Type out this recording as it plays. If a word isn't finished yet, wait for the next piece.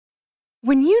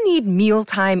When you need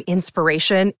mealtime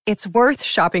inspiration, it's worth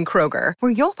shopping Kroger,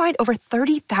 where you'll find over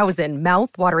 30,000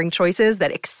 mouth-watering choices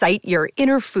that excite your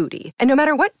inner foodie. And no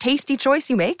matter what tasty choice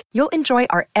you make, you'll enjoy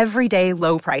our everyday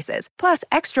low prices, plus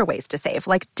extra ways to save,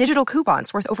 like digital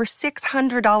coupons worth over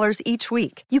 $600 each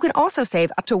week. You can also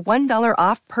save up to $1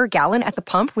 off per gallon at the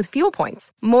pump with fuel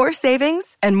points. More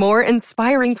savings and more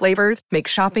inspiring flavors make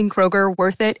shopping Kroger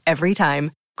worth it every time.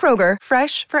 Kroger,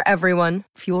 fresh for everyone.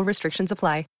 Fuel restrictions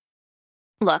apply.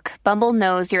 Look, Bumble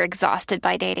knows you're exhausted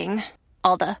by dating.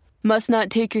 All the, must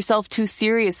not take yourself too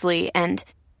seriously, and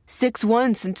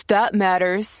 6'1" since that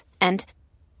matters, and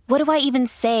what do I even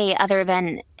say other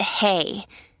than, hey?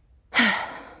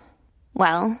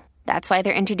 Well, that's why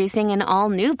they're introducing an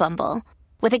all-new Bumble,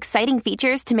 with exciting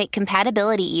features to make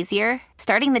compatibility easier,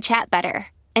 starting the chat better,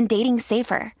 and dating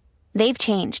safer. They've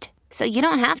changed, so you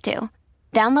don't have to.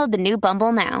 Download the new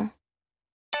Bumble now.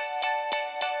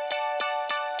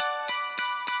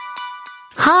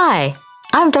 Hi,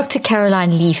 I'm Dr.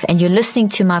 Caroline Leaf, and you're listening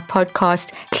to my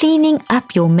podcast, Cleaning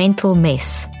Up Your Mental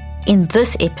Mess. In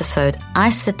this episode, I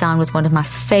sit down with one of my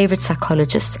favorite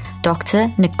psychologists,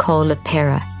 Dr. Nicole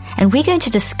LePera, and we're going to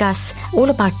discuss all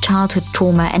about childhood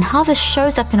trauma and how this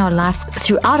shows up in our life,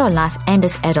 throughout our life and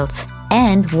as adults,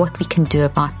 and what we can do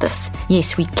about this.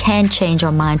 Yes, we can change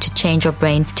our mind to change our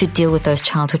brain to deal with those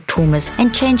childhood traumas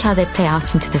and change how they play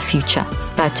out into the future.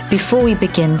 But before we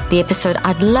begin the episode,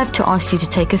 I'd love to ask you to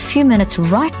take a few minutes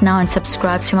right now and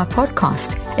subscribe to my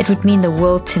podcast. It would mean the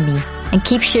world to me. And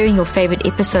keep sharing your favorite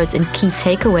episodes and key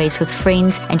takeaways with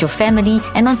friends and your family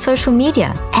and on social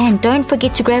media. And don't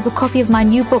forget to grab a copy of my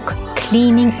new book,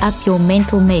 Cleaning Up Your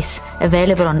Mental Mess,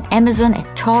 available on Amazon,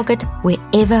 at Target,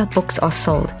 wherever books are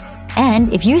sold.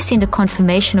 And if you send a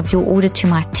confirmation of your order to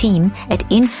my team at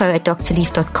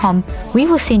info@drleaf.com, we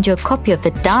will send you a copy of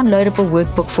the downloadable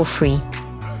workbook for free.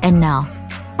 And now,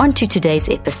 on to today's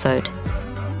episode.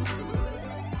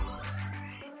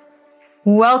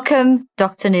 Welcome,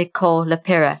 Dr. Nicole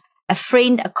LePera, a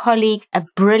friend, a colleague, a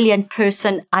brilliant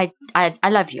person. I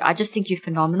love you. I just think you're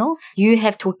phenomenal. You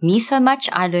have taught me so much.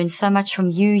 I learned so much from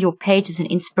you. Your page is an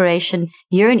inspiration.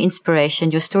 You're an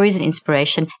inspiration. Your story is an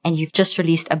inspiration. And you've just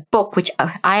released a book, which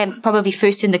I am probably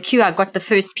first in the queue. I got the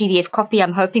first PDF copy,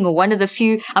 I'm hoping, or one of the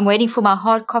few. I'm waiting for my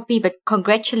hard copy, but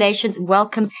congratulations,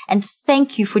 welcome, and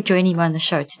thank you for joining me on the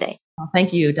show today. Well,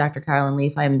 thank you, Dr. Caroline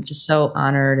Leaf. I'm just so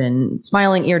honored and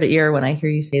smiling ear to ear when I hear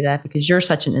you say that, because you're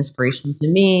such an inspiration to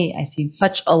me. I see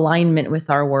such alignment with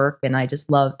our work, and I just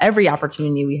love every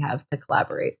opportunity we have to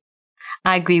collaborate.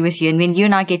 I agree with you. And when you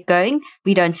and I get going,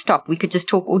 we don't stop. We could just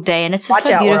talk all day, and it's just so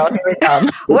beautiful. World, here we come.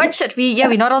 Watch it.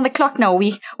 We're not on the clock now.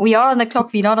 We are on the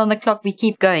clock. We're not on the clock. We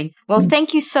keep going. Well,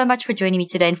 thank you so much for joining me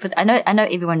today. And I know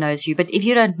everyone knows you, but if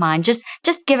you don't mind, just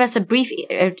give us a brief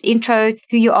intro,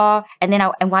 who you are, and then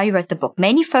and why you wrote the book.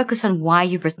 Mainly focus on why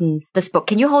you've written this book.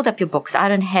 Can you hold up your books? I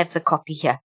don't have the copy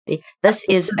here. This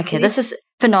is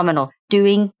phenomenal.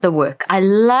 Doing the work. I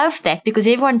love that, because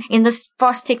everyone in this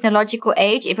fast technological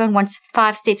age, everyone wants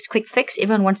 5 steps quick fix.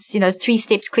 Everyone wants, 3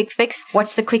 steps quick fix.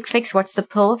 What's the quick fix? What's the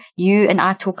pill? You and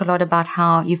I talk a lot about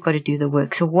how you've got to do the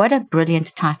work. So what a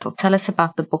brilliant title. Tell us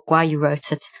about the book, why you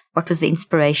wrote it. What was the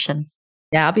inspiration?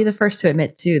 Yeah, I'll be the first to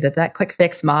admit too that quick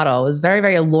fix model was very,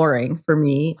 very alluring for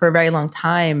me for a very long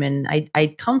time. And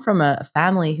I'd come from a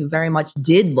family who very much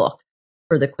did look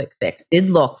for the quick fix, did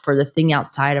look for the thing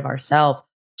outside of ourselves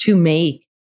to make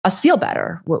us feel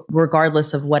better,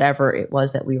 regardless of whatever it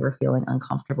was that we were feeling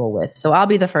uncomfortable with. So I'll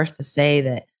be the first to say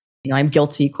that, I'm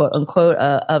guilty, quote unquote,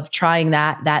 of trying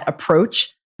that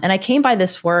approach. And I came by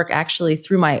this work actually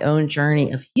through my own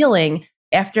journey of healing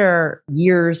after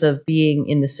years of being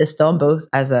in the system, both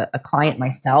as a client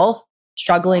myself,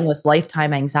 struggling with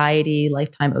lifetime anxiety,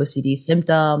 lifetime OCD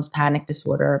symptoms, panic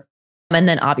disorder, and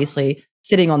then obviously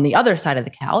sitting on the other side of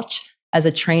the couch as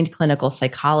a trained clinical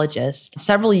psychologist.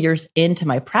 Several years into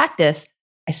my practice,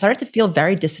 I started to feel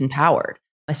very disempowered.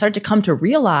 I started to come to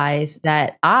realize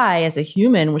that I, as a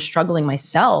human, was struggling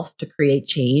myself to create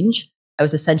change. I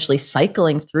was essentially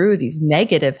cycling through these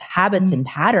negative habits and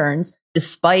patterns,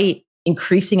 despite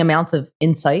increasing amounts of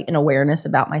insight and awareness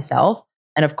about myself.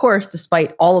 And of course,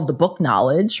 despite all of the book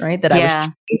knowledge, right, that I was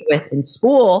trained with in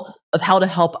school of how to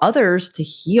help others to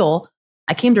heal,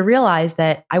 I came to realize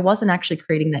that I wasn't actually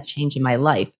creating that change in my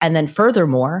life. And then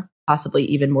furthermore, possibly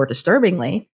even more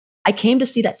disturbingly, I came to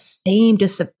see that same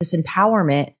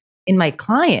disempowerment in my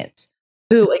clients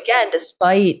who, again,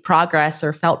 despite progress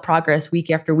or felt progress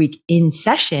week after week in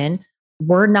session,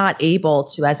 were not able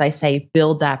to, as I say,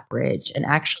 build that bridge and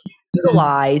actually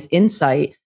utilize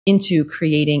insight into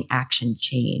creating action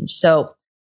change. So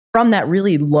from that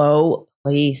really low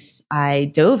place,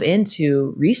 I dove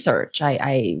into research.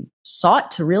 I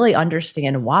sought to really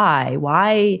understand why.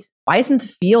 Why isn't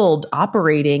the field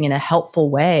operating in a helpful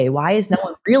way? Why is no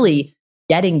one really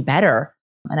getting better?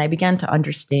 And I began to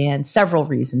understand several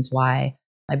reasons why.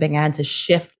 I began to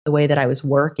shift the way that I was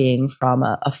working from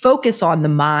a focus on the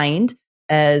mind,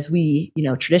 as we,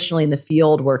 traditionally in the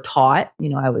field were taught.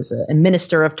 I was a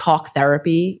minister of talk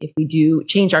therapy. If we do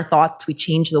change our thoughts, we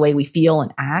change the way we feel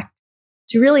and act.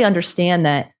 To really understand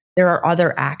that there are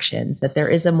other actions, that there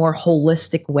is a more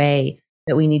holistic way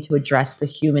that we need to address the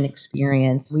human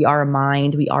experience. We are a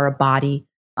mind, we are a body.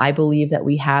 I believe that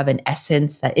we have an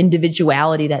essence, that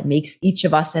individuality that makes each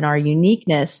of us in our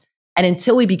uniqueness. And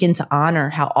until we begin to honor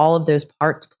how all of those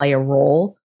parts play a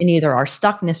role in either our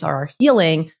stuckness or our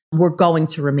healing, we're going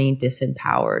to remain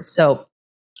disempowered. So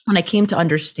when I came to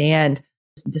understand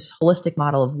this holistic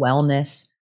model of wellness,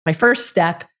 my first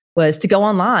step was to go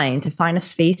online, to find a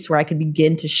space where I could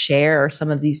begin to share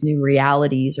some of these new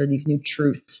realities, or these new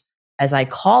truths, as I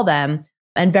call them.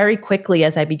 And very quickly,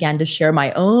 as I began to share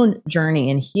my own journey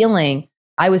in healing,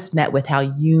 I was met with how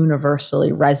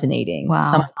universally resonating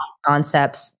some of these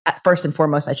concepts, first and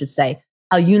foremost, I should say,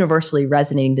 how universally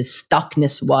resonating this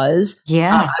stuckness was.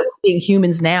 Yeah. I was seeing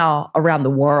humans now around the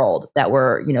world that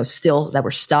were, that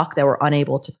were stuck, that were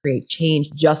unable to create change,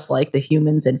 just like the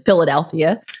humans in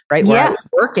Philadelphia, right? Where I was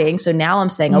working. So now I'm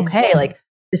saying, okay, like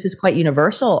this is quite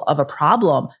universal of a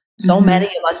problem. So many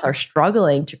of us are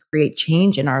struggling to create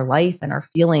change in our life and are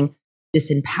feeling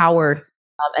disempowered.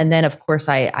 And then, of course,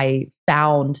 I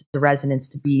found the resonance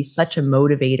to be such a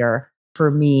motivator for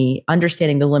me,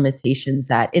 understanding the limitations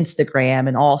that Instagram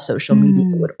and all social media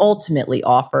would ultimately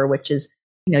offer, which is,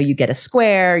 you get a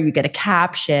square, you get a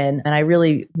caption. And I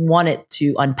really wanted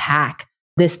to unpack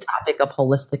this topic of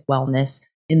holistic wellness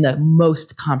in the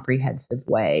most comprehensive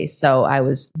way. So I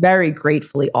was very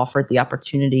gratefully offered the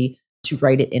opportunity to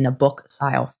write it in a book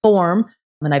style form.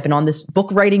 And I've been on this book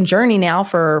writing journey now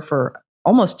for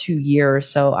almost 2 years.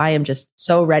 So I am just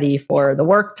so ready for the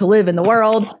work to live in the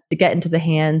world, to get into the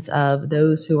hands of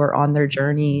those who are on their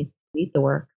journey to lead the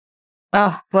work.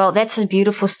 Oh, well, that's a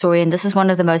beautiful story. And this is one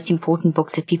of the most important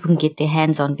books that people can get their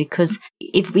hands on, because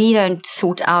if we don't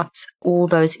sort out all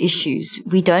those issues,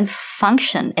 we don't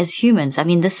function as humans. I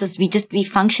mean, we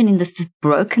function in this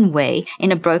broken way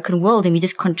in a broken world, and we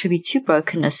just contribute to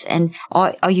brokenness. And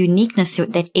our uniqueness,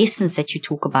 that essence that you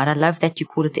talk about, I love that you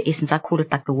call it the essence. I call it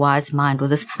like the wise mind, or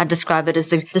this, I describe it as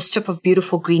the strip of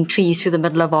beautiful green trees through the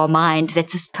middle of our mind.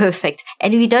 That's just perfect.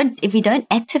 And if we don't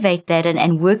activate that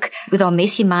and work with our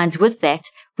messy minds with that,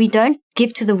 we don't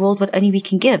give to the world what only we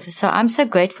can give. So I'm so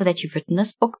grateful that you've written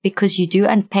this book, because you do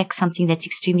unpack something that's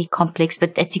extremely complex,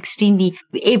 but that's extremely,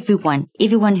 everyone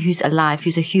who's alive,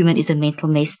 who's a human, is a mental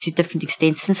mess to different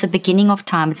extents since the beginning of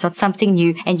time. It's not something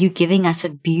new, and you're giving us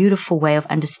a beautiful way of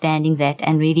understanding that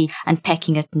and really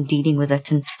unpacking it and dealing with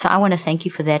it. And so I want to thank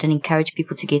you for that and encourage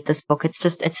people to get this book.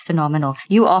 It's phenomenal.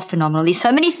 You are phenomenal. There's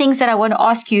so many things that I want to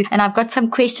ask you, and I've got some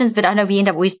questions, but I know we end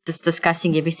up always just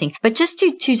discussing everything. But just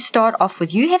to start off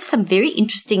with, you have some very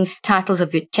interesting titles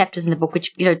of your chapters in the book,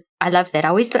 which, I love that.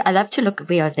 I love to look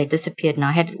where they disappeared, and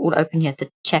I had it all open here at the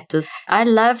chapters. I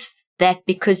love that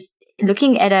because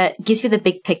looking at gives you the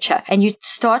big picture, and you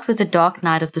start with the dark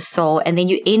night of the soul, and then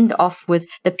you end off with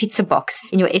the pizza box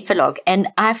in your epilogue. And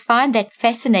I find that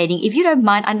fascinating. If you don't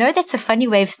mind, I know that's a funny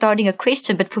way of starting a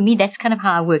question, but for me, that's kind of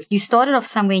how I work. You started off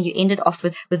somewhere and you ended off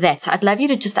with that. So I'd love you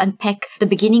to just unpack the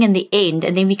beginning and the end,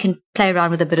 and then we can play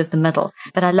around with a bit of the middle.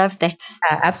 But I love that.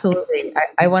 Absolutely.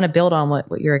 I want to build on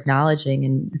what you're acknowledging,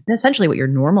 and essentially what you're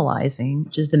normalizing,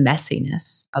 which is the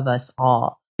messiness of us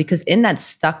all. Because in that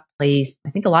stuck place, I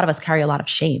think a lot of us carry a lot of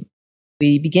shame.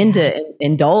 We begin to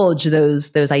indulge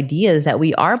those ideas that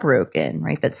we are broken,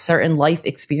 right? That certain life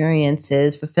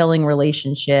experiences, fulfilling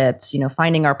relationships,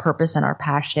 finding our purpose and our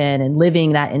passion and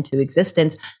living that into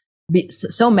existence.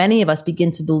 So many of us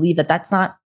begin to believe that that's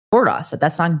not for us,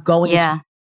 that's not going to be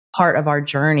part of our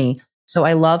journey. So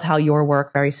I love how your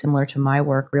work, very similar to my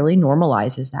work, really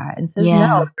normalizes that and says,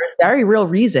 no, there's very real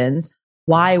reasons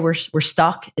why we're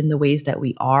stuck in the ways that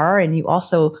we are. And you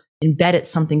also embedded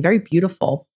something very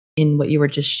beautiful in what you were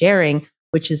just sharing,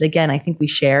 which is, again, I think we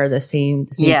share the same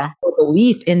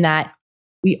belief in that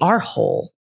we are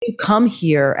whole. You come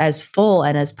here as full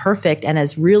and as perfect and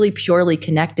as really purely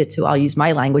connected to, I'll use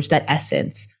my language, that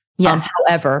essence.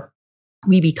 However,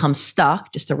 we become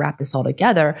stuck, just to wrap this all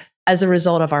together, as a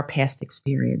result of our past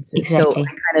experiences. Exactly. So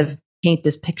I kind of paint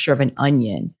this picture of an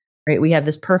onion, right? We have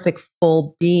this perfect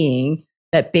full being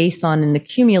that, based on an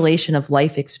accumulation of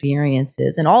life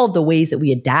experiences and all of the ways that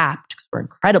we adapt, we're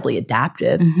incredibly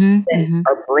adaptive. And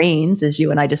our brains, as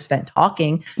you and I just spent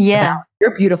talking about,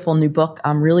 your beautiful new book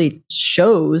really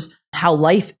shows how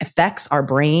life affects our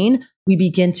brain. We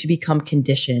begin to become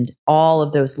conditioned. All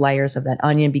of those layers of that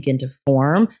onion begin to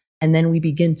form. And then we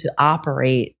begin to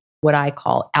operate what I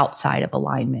call outside of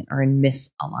alignment or in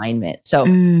misalignment. So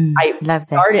I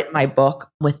started my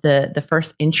book with the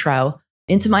first intro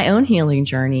into my own healing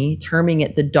journey, terming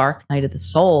it the dark night of the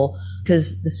soul,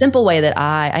 because the simple way that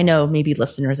I know maybe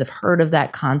listeners have heard of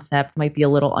that concept, might be a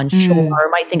little unsure, or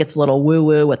might think it's a little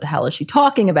woo-woo. What the hell is she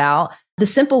talking about? The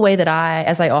simple way that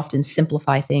as I often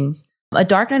simplify things, a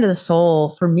dark night of the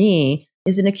soul for me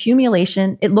is an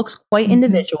accumulation. It looks quite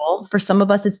individual. For some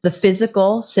of us, it's the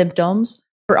physical symptoms.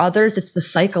 For others, it's the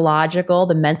psychological,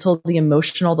 the mental, the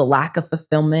emotional, the lack of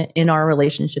fulfillment in our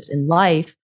relationships in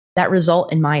life that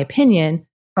result, in my opinion,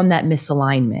 from that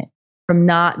misalignment, from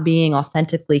not being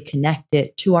authentically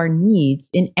connected to our needs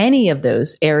in any of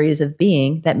those areas of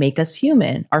being that make us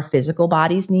human, our physical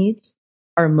body's needs,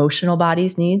 our emotional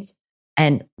body's needs.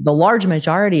 And the large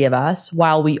majority of us,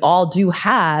 while we all do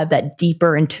have that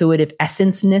deeper intuitive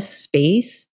essence-ness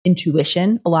space,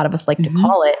 intuition, a lot of us like to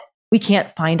call it, we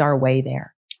can't find our way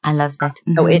there. I love that.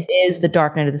 So it is the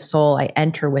dark night of the soul. I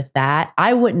enter with that.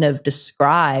 I wouldn't have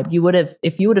described,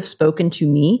 if you would have spoken to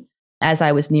me as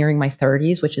I was nearing my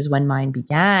 30s, which is when mine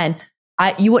began,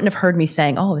 you wouldn't have heard me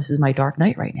saying, oh, this is my dark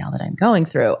night right now that I'm going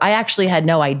through. I actually had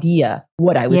no idea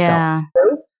what I was going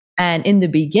through. And in the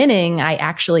beginning, I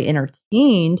actually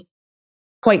entertained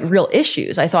quite real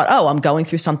issues. I thought, oh, I'm going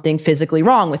through something physically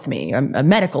wrong with me, a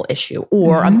medical issue,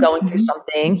 or I'm going through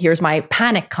something, here's my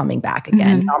panic coming back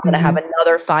again. I'm going to have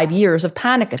another 5 years of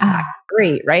panic attack.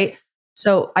 Great, right?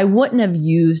 So I wouldn't have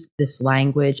used this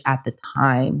language at the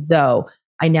time, though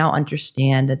I now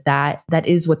understand that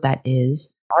is what that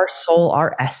is. Our soul,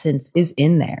 our essence is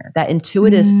in there. That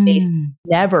intuitive space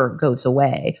never goes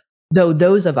away. Though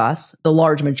those of us, the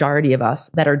large majority of us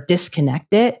that are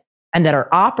disconnected and that are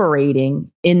operating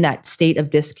in that state of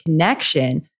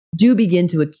disconnection do begin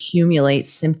to accumulate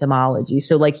symptomology.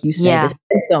 So like you said, the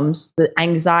symptoms, the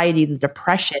anxiety, the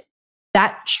depression,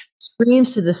 that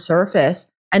screams to the surface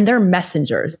and they're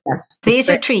messengers. There's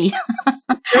a tree.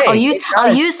 I'll use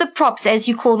the props as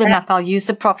you call them up. I'll use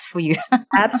the props for you.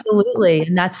 Absolutely.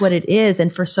 And that's what it is.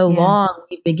 And for so long,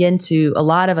 a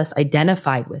lot of us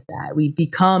identified with that. We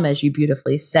become, as you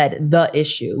beautifully said, the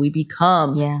issue. We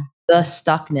become the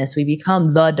stuckness. We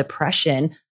become the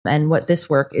depression. And what this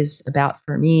work is about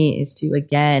for me is to,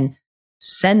 again,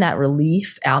 send that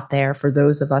relief out there for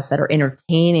those of us that are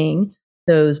entertaining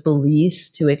those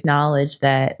beliefs, to acknowledge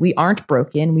that we aren't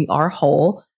broken, we are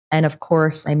whole. And of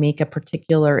course, I make a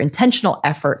particular intentional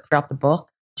effort throughout the book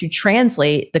to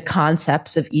translate the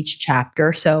concepts of each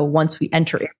chapter. So once we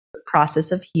enter into the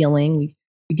process of healing, we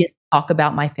get to talk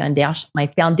about my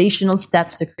foundational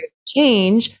steps to create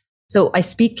change. So I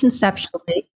speak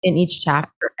conceptually in each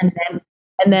chapter, and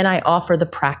then I offer the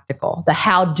practical, the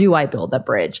how do I build a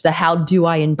bridge, the how do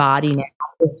I embody now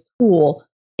this tool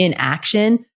in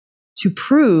action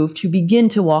to begin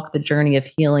to walk the journey of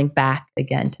healing back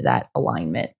again to that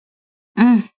alignment.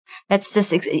 That's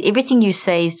just, everything you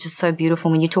say is just so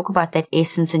beautiful. When you talk about that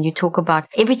essence and you talk about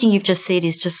everything you've just said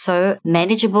is just so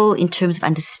manageable in terms of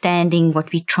understanding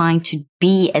what we're trying to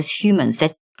be as humans,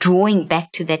 that drawing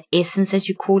back to that essence, as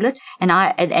you call it. And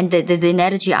the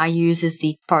analogy I use is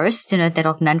the forest, that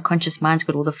our unconscious mind's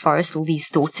got all the forest, all these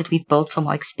thoughts that we've built from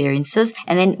our experiences.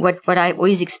 And then what I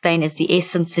always explain is the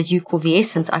essence that you call the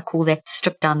essence, I call that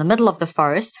strip down the middle of the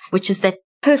forest, which is that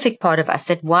perfect part of us,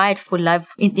 that wired for love.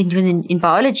 In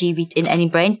biology and in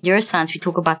brain neuroscience, we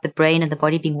talk about the brain and the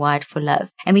body being wired for love.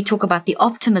 And we talk about the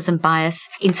optimism bias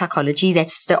in psychology.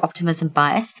 That's the optimism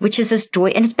bias, which is this joy.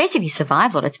 And it's basically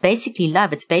survival. It's basically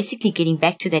love. It's basically getting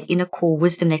back to that inner core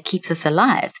wisdom that keeps us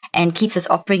alive and keeps us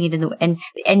operating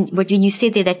and when you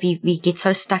said there that we get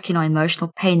so stuck in our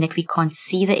emotional pain that we can't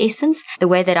see the essence, the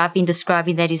way that I've been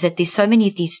describing that is that there's so many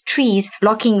of these trees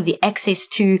blocking the access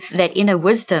to that inner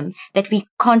wisdom that we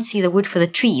can't see the wood for the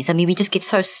trees. I mean, we just get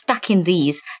so stuck in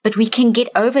these, but we can get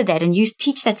over that. And you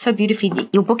teach that so beautifully.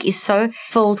 Your book is so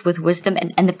filled with wisdom,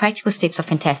 and the practical steps are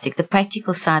fantastic. The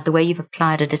practical side, the way you've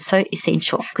applied it, is so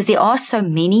essential, because there are so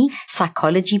many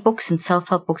psychology books and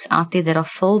self-help books out there that are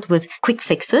filled with quick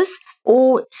fixes,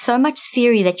 or so much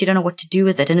theory that you don't know what to do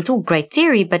with it. And it's all great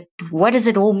theory, but what does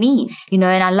it all mean? And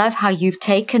I love how you've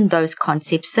taken those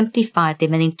concepts, simplified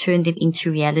them, and then turned them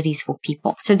into realities for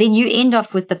people. So then you end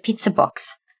off with the pizza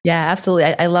box. Yeah, absolutely.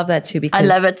 I love that too, because I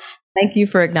love it. Thank you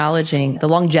for acknowledging the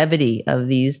longevity of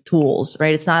these tools,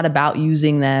 right? It's not about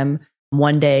using them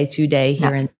one day, 2 day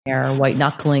here and there, white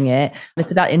knuckling it.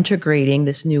 It's about integrating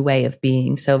this new way of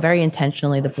being. So very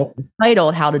intentionally, the book is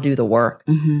titled How to Do the Work,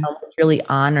 which really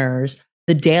honors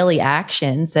the daily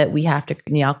actions that we have to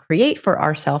create for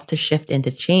ourselves to shift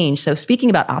into change. So speaking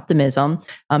about optimism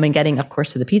and getting, of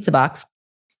course, to the pizza box,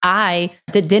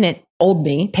 old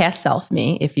me, past self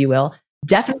me, if you will,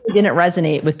 definitely didn't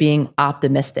resonate with being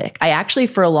optimistic. I actually,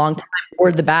 for a long time,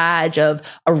 wore the badge of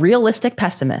a realistic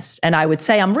pessimist. And I would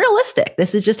say, I'm realistic.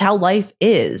 This is just how life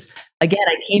is. Again,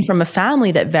 I came from a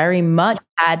family that very much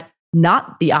had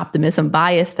not the optimism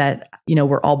bias that,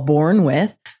 we're all born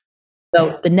with.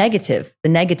 So the negative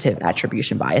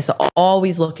attribution bias,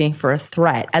 always looking for a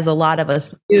threat, as a lot of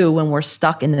us do when we're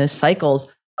stuck in those cycles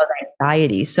of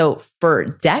anxiety. So for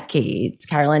decades,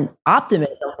 Caroline,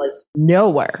 optimism was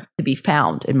nowhere to be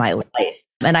found in my life.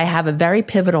 And I have a very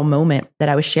pivotal moment that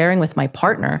I was sharing with my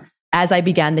partner as I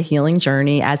began the healing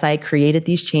journey, as I created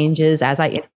these changes, as I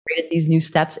integrated these new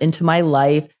steps into my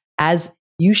life, as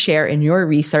you share in your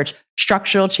research,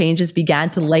 structural changes began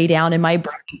to lay down in my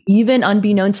brain, even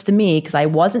unbeknownst to me, because I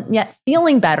wasn't yet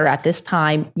feeling better at this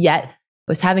time yet. I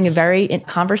was having a very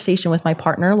conversation with my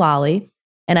partner, Lolly,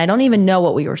 and I don't even know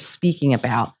what we were speaking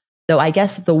about. So I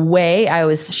guess the way I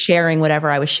was sharing whatever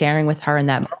I was sharing with her in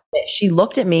that moment, she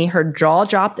looked at me, her jaw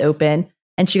dropped open,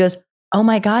 and she goes, "Oh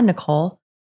my God, Nicole,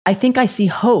 I think I see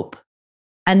hope."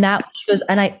 And she goes,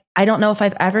 and I don't know if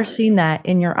I've ever seen that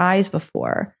in your eyes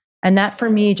before. And that for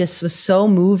me just was so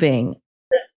moving.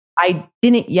 I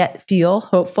didn't yet feel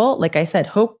hopeful. Like I said,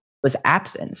 hope was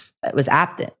absence. It was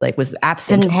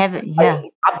absent. Didn't have it. Yeah.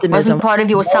 Optimism wasn't part of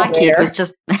your psyche. It was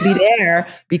just be there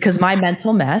because my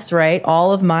mental mess, right?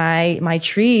 All of my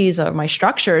trees or my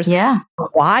structures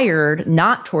were wired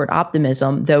not toward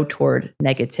optimism, though toward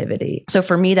negativity. So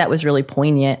for me, that was really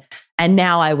poignant. And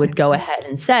now I would go ahead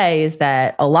and say is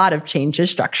that a lot of changes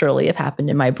structurally have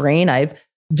happened in my brain. I've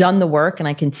done the work and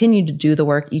I continue to do the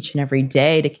work each and every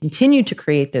day to continue to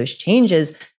create those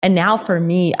changes. And now for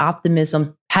me,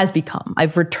 optimism has become,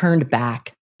 I've returned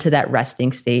back to that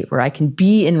resting state where I can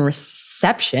be in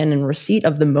reception and receipt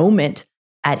of the moment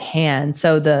at hand.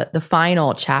 So the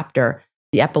final chapter,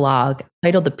 the epilogue,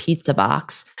 titled The Pizza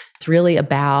Box, it's really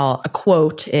about a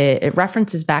quote. It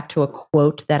references back to a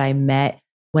quote that I met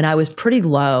when I was pretty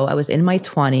low. I was in my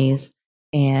 20s.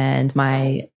 And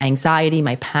my anxiety,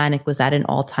 my panic was at an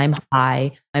all-time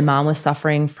high. My mom was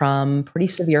suffering from pretty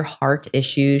severe heart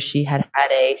issues. She had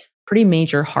had a pretty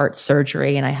major heart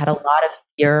surgery, and I had a lot of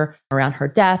fear around her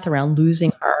death, around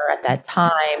losing her at that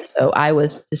time. So I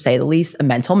was, to say the least, a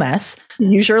mental mess,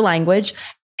 use your language.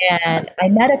 And I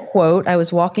met a quote. I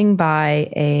was walking by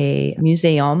a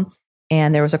museum,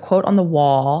 and there was a quote on the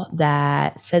wall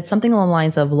that said something along the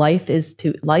lines of life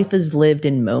is lived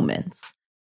in moments.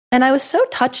 And I was so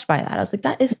touched by that. I was like,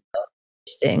 that is so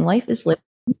interesting. Life is lived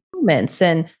in moments.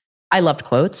 And I loved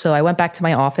quotes. So I went back to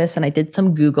my office and I did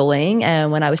some Googling.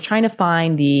 And when I was trying to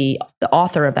find the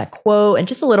author of that quote and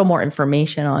just a little more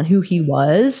information on who he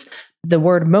was, the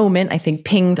word moment, I think,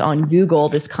 pinged on Google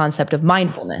this concept of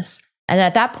mindfulness. And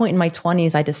at that point in my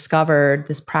 20s, I discovered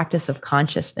this practice of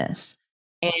consciousness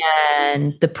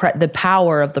and the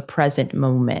power of the present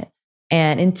moment.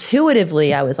 And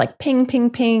intuitively, I was like, ping, ping,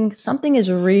 ping, something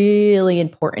is really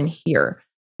important here.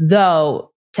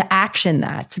 Though to action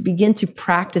that, to begin to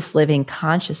practice living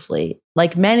consciously,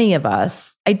 like many of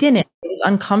us, I didn't. It was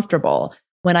uncomfortable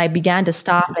when I began to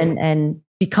stop and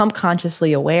become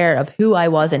consciously aware of who I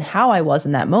was and how I was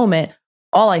in that moment.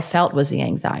 All I felt was the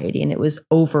anxiety, and it was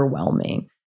overwhelming.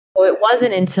 So it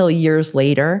wasn't until years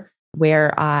later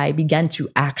where I began to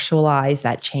actualize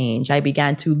that change. I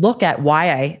began to look at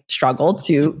why I struggled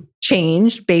to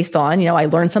change based on, I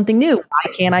learned something new.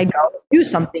 Why can't I go do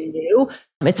something new?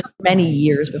 It took many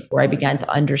years before I began to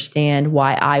understand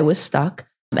why I was stuck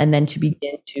and then to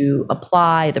begin to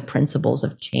apply the principles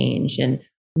of change. And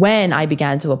when I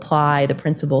began to apply the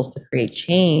principles to create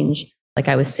change, like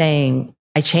I was saying,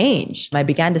 I changed. I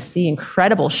began to see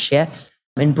incredible shifts,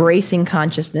 embracing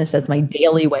consciousness as my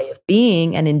daily way of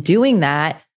being. And in doing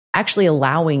that, actually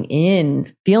allowing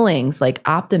in feelings like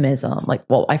optimism,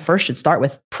 I first should start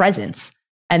with presence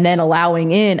and then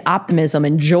allowing in optimism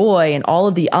and joy and all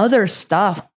of the other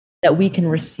stuff that we can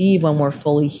receive when we're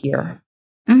fully here.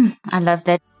 I love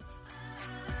that.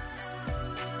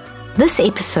 This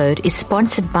episode is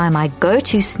sponsored by my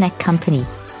go-to snack company,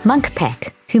 Munk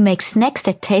Pack, who makes snacks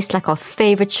that taste like our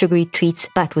favorite sugary treats,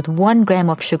 but with 1 gram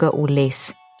of sugar or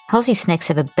less. Healthy snacks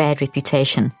have a bad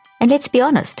reputation. And let's be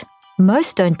honest,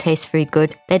 most don't taste very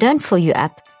good, they don't fill you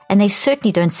up, and they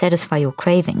certainly don't satisfy your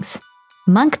cravings.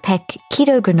 Monk Pack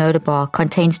Keto Granola Bar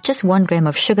contains just 1 gram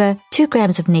of sugar, 2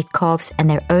 grams of net carbs, and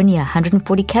they're only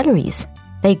 140 calories.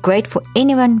 They're great for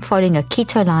anyone following a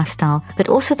keto lifestyle, but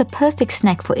also the perfect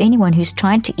snack for anyone who's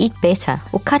trying to eat better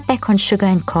or cut back on sugar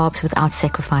and carbs without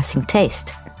sacrificing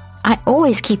taste. I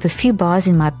always keep a few bars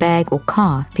in my bag or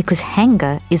car because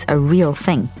hunger is a real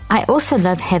thing. I also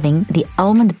love having the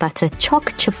almond butter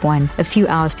choc chip one a few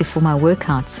hours before my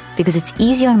workouts because it's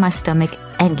easy on my stomach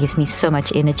and gives me so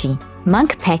much energy.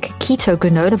 Monk Pack Keto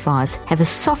Granola Bars have a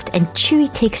soft and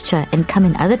chewy texture and come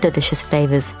in other delicious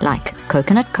flavors like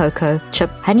coconut cocoa, chip,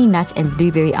 honey nut, and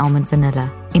blueberry almond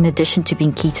vanilla. In addition to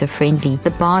being keto-friendly, the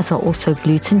bars are also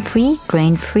gluten-free,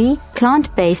 grain-free,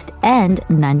 plant-based, and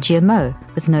non-GMO,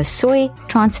 with no soy,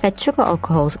 trans fat, sugar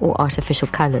alcohols, or artificial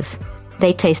colors.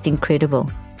 They taste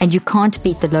incredible, and you can't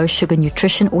beat the low-sugar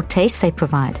nutrition or taste they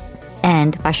provide.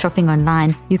 And by shopping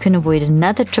online, you can avoid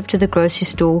another trip to the grocery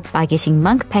store by getting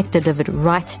Monk Pack delivered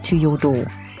right to your door.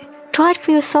 Try it for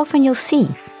yourself and you'll see.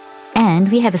 And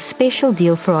we have a special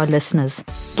deal for our listeners.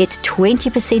 Get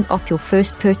 20% off your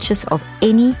first purchase of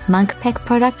any Monk Pack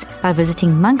product by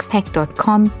visiting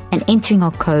monkpack.com and entering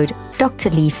our code Dr.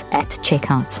 Leaf at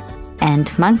checkout.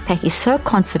 And Monk Pack is so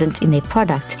confident in their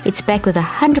product, it's backed with a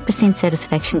 100%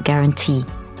 satisfaction guarantee.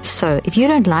 So if you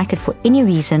don't like it for any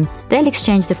reason, they'll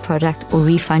exchange the product or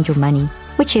refund your money,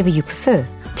 whichever you prefer.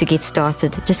 To get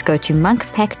started, just go to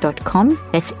monkpack.com,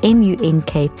 that's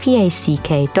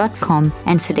monkpack.com,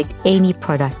 and select any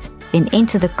product. Then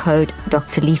enter the code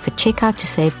Dr. Leaf at checkout to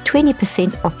save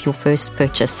 20% off your first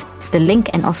purchase. The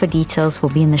link and offer details will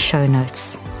be in the show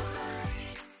notes.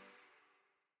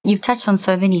 You've touched on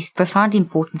so many profoundly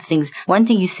important things. One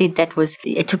thing you said that was,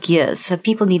 it took years. So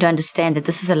people need to understand that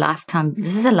this is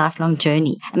a lifelong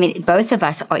journey. I mean, both of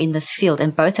us are in this field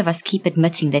and both of us keep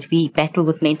admitting that we battle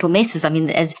with mental messes. I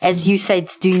mean, as you said,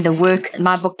 doing the work,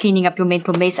 my book, Cleaning Up Your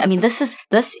Mental Mess. I mean, this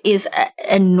is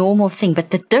a normal thing.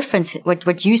 But the difference,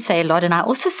 what you say a lot, and I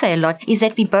also say a lot, is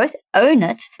that we both own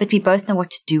it, but we both know what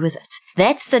to do with it.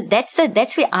 That's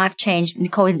where I've changed,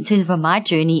 Nicole, in terms of my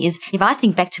journey. Is if I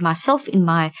think back to myself in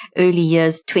my early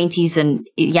years, 20s and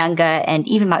younger, and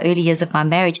even my early years of my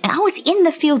marriage, and I was in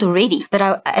the field already, but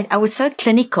I was so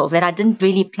clinical that I didn't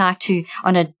really apply to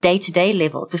on a day-to-day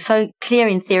level. It was so clear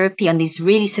in therapy on these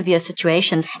really severe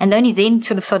situations, and only then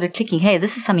sort of started clicking, hey,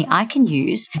 this is something I can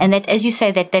use. And that, as you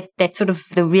say, that sort of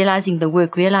the realizing the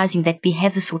work, realizing that we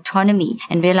have this autonomy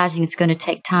and realizing it's going to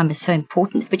take time is so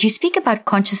important. But you speak about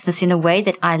consciousness in a way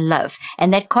that I love.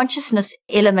 And that consciousness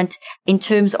element in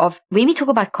terms of, when we talk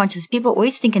about consciousness, people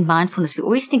always think in mindfulness. We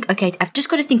always think, okay, I've just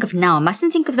got to think of now. I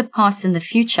mustn't think of the past and the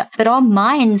future. But our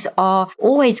minds are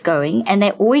always going and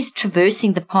they're always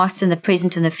traversing the past and the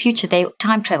present and the future. They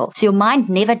time travel. So your mind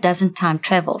never doesn't time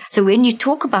travel. So when you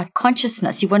talk about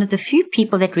consciousness, you're one of the few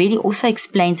people that really also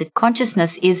explains that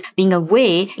consciousness is being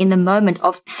aware in the moment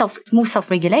of it's more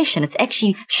self-regulation. It's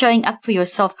actually showing up for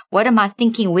yourself. What am I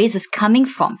thinking? Where's this coming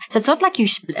from? So it's not like you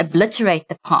obliterate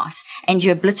the past and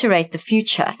you obliterate the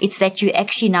future. It's that you're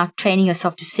actually now training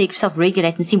yourself to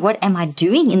self-regulate and see, what am I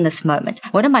doing in this moment?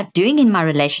 What am I doing in my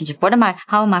relationship?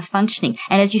 How am I functioning?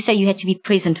 And as you say, you had to be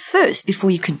present first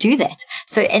before you could do that.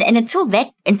 So, and until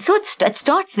it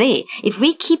starts there. If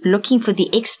we keep looking for the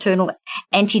external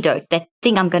antidote, that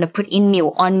thing I'm going to put in me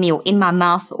or on me or in my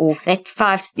mouth, or that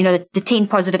the 10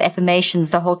 positive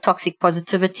affirmations, the whole toxic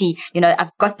positivity,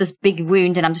 I've got this big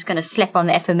wound and I'm just going to slap on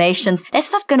the affirmations.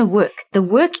 That's not going to work. The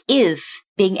work is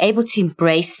being able to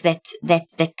embrace that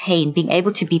pain, being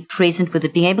able to be present with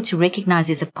it, being able to recognize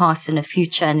there's a past and a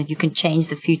future and that you can change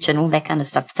the future and all that kind of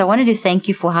stuff. So I wanted to thank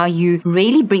you for how you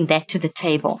really bring that to the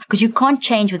table, because you can't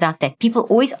change without that. People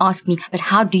always ask me, but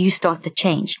how do you start the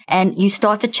change? And you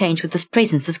start the change with this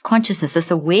presence, this consciousness,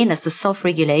 this awareness, this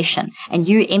self-regulation. And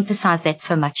you emphasize that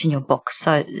so much in your book.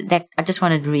 So that I just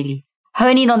wanted to really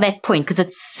hone in on that point because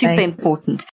it's super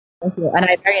important. Thank you. And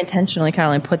I very intentionally,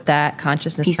 Caroline, put that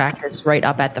consciousness practice right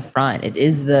up at the front. It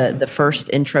is the first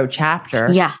intro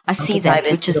chapter. Yeah, I see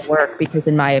that, which is the work, because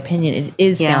in my opinion, it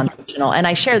is foundational. And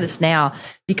I share this now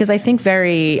because I think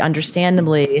very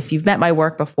understandably, if you've met my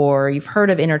work before, you've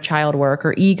heard of inner child work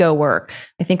or ego work.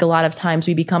 I think a lot of times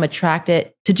we become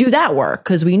attracted to do that work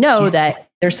because we know that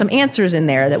there's some answers in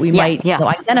there that we might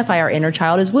identify our inner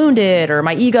child as wounded, or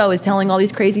my ego is telling all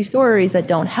these crazy stories that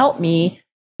don't help me.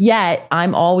 Yet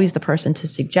I'm always the person to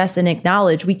suggest and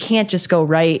acknowledge we can't just go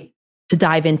right to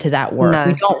dive into that work. No.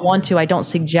 We don't want to. I don't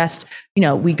suggest,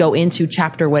 we go into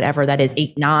chapter whatever that is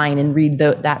 8, 9 and read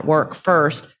that work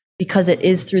first, because it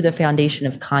is through the foundation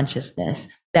of consciousness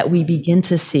that we begin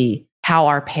to see how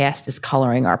our past is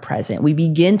coloring our present. We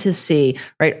begin to see,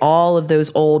 right, all of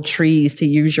those old trees, to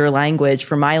use your language,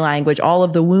 for my language, all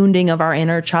of the wounding of our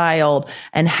inner child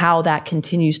and how that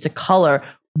continues to color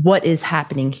what is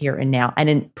happening here and now. And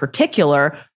in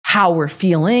particular, how we're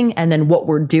feeling and then what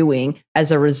we're doing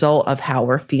as a result of how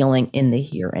we're feeling in the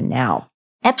here and now.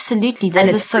 Absolutely.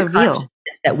 Those are so real.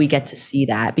 That we get to see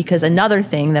that, because another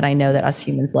thing that I know that us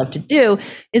humans love to do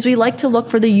is we like to look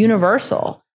for the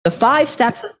universal. The 5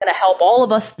 steps is going to help all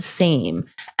of us the same.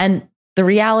 And the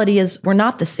reality is we're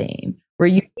not the same. We're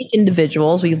unique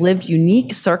individuals. We lived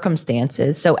unique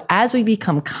circumstances. So as we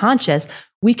become conscious,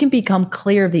 we can become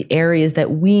clear of the areas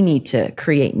that we need to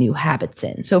create new habits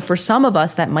in. So for some of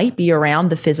us, that might be around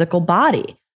the physical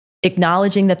body,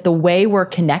 acknowledging that the way we're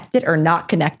connected or not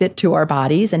connected to our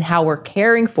bodies and how we're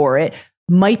caring for it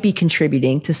might be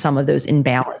contributing to some of those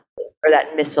imbalances or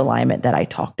that misalignment that I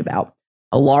talked about.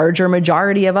 A larger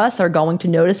majority of us are going to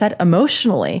notice that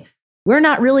emotionally, we're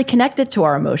not really connected to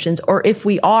our emotions, or if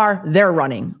we are, they're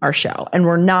running our show and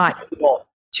we're not able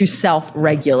to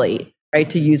self-regulate, right?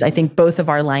 To use, I think, both of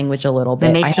our language a little bit.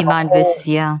 The messy mind versus,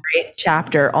 great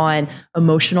chapter on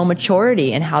emotional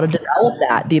maturity and how to develop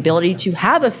that, the ability to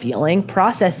have a feeling,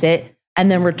 process it,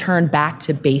 and then return back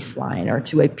to baseline or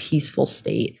to a peaceful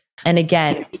state. And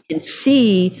again, we can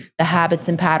see the habits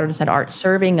and patterns that aren't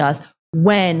serving us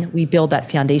when we build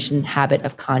that foundation habit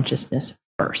of consciousness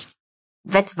first.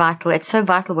 That's vital. It's so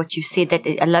vital what you said. That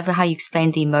I love how you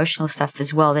explained the emotional stuff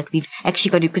as well, that we've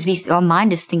actually got to, because our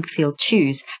mind is think, feel,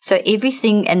 choose. So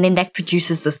everything, and then that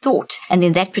produces the thought, and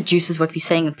then that produces what we're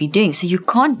saying and we're doing. So you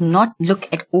can't not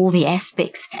look at all the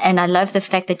aspects. And I love the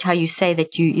fact that how you say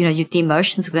that the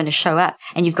emotions are going to show up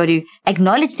and you've got to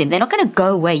acknowledge them. They're not going to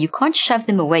go away. You can't shove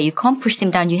them away. You can't push them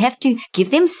down. You have to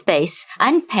give them space,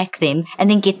 unpack them,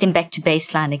 and then get them back to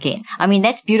baseline again. I mean,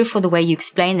 that's beautiful the way you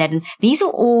explain that. And these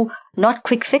are all not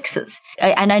quick fixes.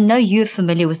 And I know you're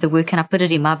familiar with the work, and I put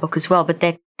it in my book as well, but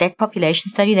that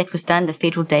population study that was done, the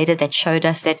federal data that showed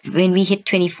us that when we hit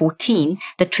 2014,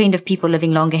 the trend of people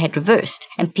living longer had reversed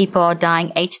and people are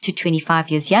dying 8 to 25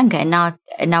 years younger. And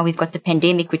now we've got the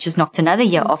pandemic, which has knocked another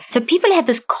year off. So people have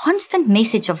this constant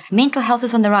message of mental health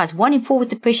is on the rise. 1 in 4 with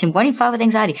depression, 1 in 5 with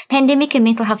anxiety, pandemic and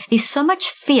mental health. There's so much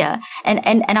fear.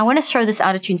 And I want to throw this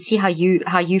out at you and see how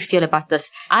you feel about this.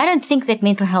 I don't think that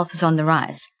mental health is on the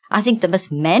rise. I think the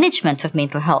mismanagement of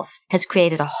mental health has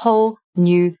created a whole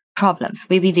new problem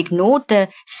where we've ignored the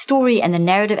story and the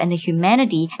narrative and the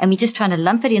humanity, and we're just trying to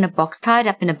lump it in a box, tie it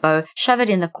up in a bow, shove it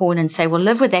in the corner and say, well,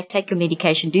 live with that, take your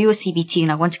medication, do your CBT,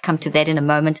 and I want to come to that in a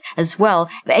moment as well,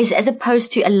 as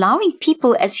opposed to allowing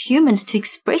people as humans to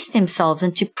express themselves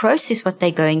and to process what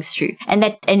they're going through. And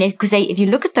because if you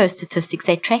look at those statistics,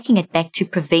 they're tracking it back to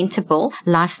preventable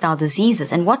lifestyle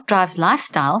diseases. And what drives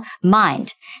lifestyle?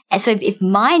 Mind. And so if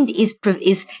mind is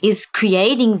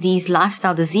creating these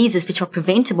lifestyle diseases which are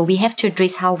preventable, we have to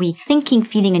address how we thinking,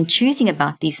 feeling, and choosing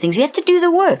about these things. We have to do the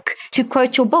work. To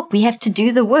quote your book, we have to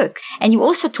do the work. And you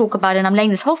also talk about, and I'm laying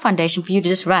this whole foundation for you to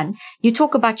just run, you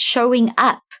talk about showing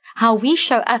up. How we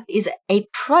show up is a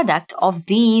product of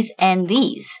these and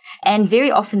these. And very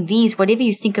often these, whatever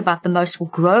you think about the most, will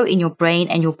grow in your brain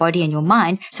and your body and your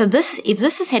mind. So if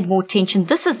this has had more tension,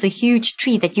 this is the huge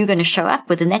tree that you're going to show up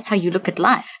with. And that's how you look at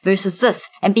life versus this.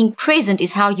 And being present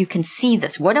is how you can see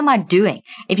this. What am I doing?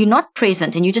 If you're not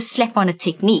present and you just slap on a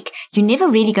technique, you're never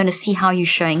really going to see how you're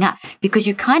showing up because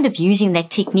you're kind of using that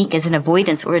technique as an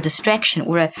avoidance or a distraction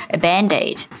or a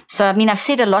band-aid. So, I mean, I've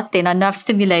said a lot then. I know I've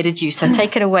stimulated you. So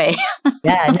take it away.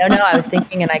 Yeah, no, I was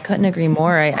thinking, and I couldn't agree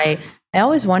more. I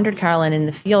always wondered, Caroline, in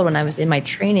the field when I was in my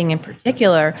training in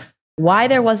particular, why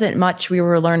there wasn't much we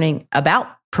were learning about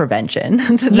prevention,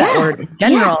 that word in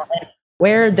general, and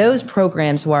where those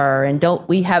programs were. And don't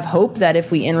we have hope that if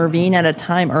we intervene at a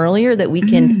time earlier that we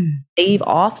can stave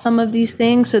off some of these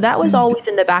things? So that was always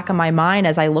in the back of my mind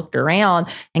as I looked around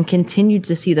and continued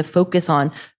to see the focus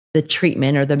on the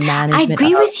treatment or the management I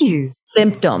agree with you.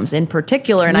 Symptoms in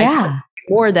particular. And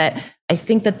I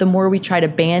think that the more we try to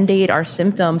band-aid our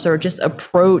symptoms or just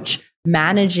approach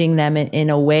managing them in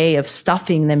a way of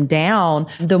stuffing them down,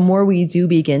 the more we do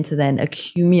begin to then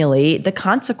accumulate the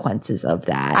consequences of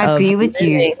that. I agree with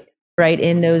you. Right,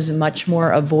 in those much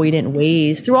more avoidant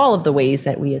ways, through all of the ways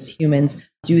that we as humans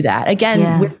do that.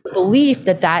 Again, with the belief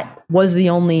that was the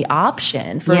only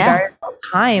option for a very long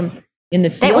time in the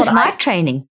field. That was my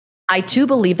training. I too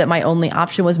believe that my only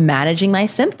option was managing my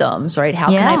symptoms, right? How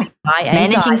can I make my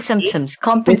managing symptoms,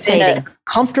 compensating, a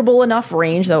comfortable enough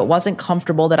range, though it wasn't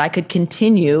comfortable, that I could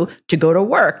continue to go to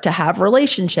work, to have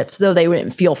relationships, though they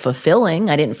didn't feel fulfilling.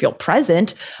 I didn't feel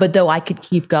present, but though I could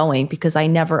keep going because I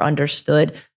never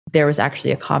understood there was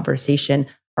actually a conversation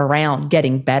around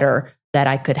getting better that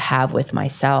I could have with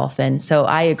myself. And so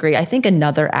I agree. I think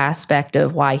another aspect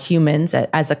of why humans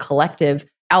as a collective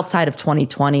outside of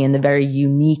 2020 and the very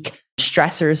unique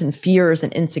stressors and fears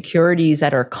and insecurities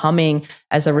that are coming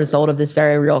as a result of this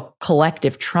very real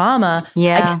collective trauma.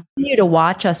 I continue to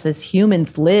watch us as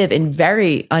humans live in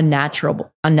very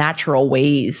unnatural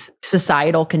ways.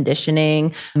 Societal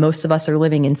conditioning. Most of us are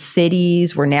living in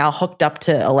cities. We're now hooked up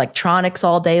to electronics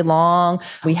all day long.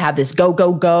 We have this go,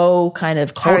 go, go kind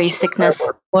of hurry sickness.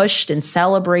 We're pushed and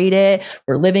celebrate it.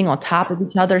 We're living on top of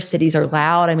each other. Cities are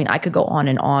loud. I mean, I could go on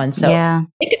and on. So I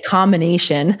think a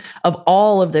combination of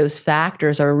all of those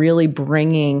factors are really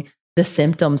bringing the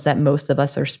symptoms that most of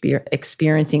us are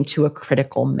experiencing to a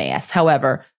critical mass.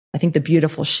 However, I think the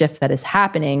beautiful shift that is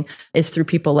happening is through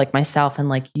people like myself and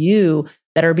like you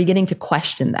that are beginning to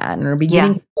question that and are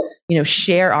beginning to,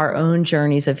 share our own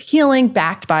journeys of healing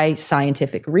backed by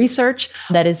scientific research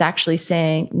that is actually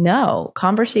saying, no,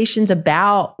 conversations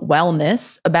about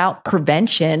wellness, about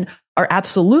prevention are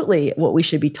absolutely what we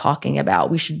should be talking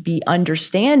about. We should be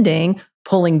understanding,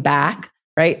 pulling back,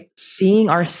 right? Seeing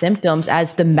our symptoms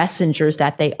as the messengers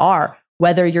that they are.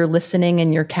 Whether you're listening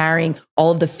and you're carrying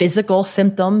all of the physical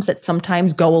symptoms that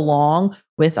sometimes go along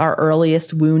with our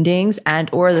earliest woundings and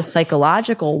or the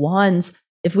psychological ones,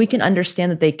 if we can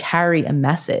understand that they carry a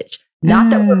message, not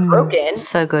that we're broken,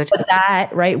 so good, but that,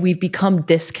 right, we've become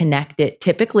disconnected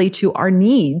typically to our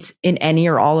needs in any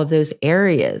or all of those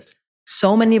areas.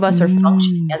 So many of us are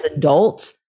functioning as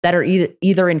adults that are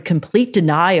either in complete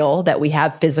denial that we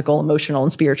have physical, emotional,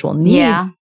 and spiritual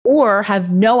needs, or have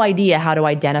no idea how to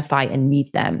identify and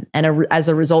meet them. And as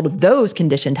a result of those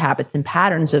conditioned habits and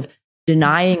patterns of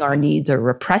denying our needs or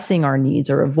repressing our needs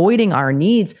or avoiding our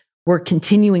needs, we're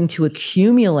continuing to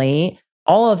accumulate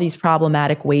all of these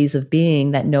problematic ways of being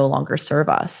that no longer serve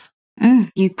us.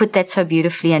 You put that so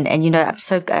beautifully, and I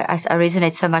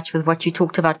resonate so much with what you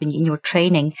talked about when in your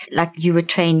training. Like you were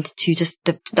trained to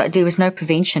there was no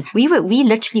prevention. We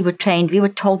literally were trained. We were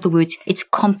told the words, it's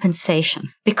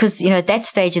compensation, because at that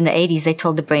stage in the 80s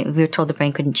we were told the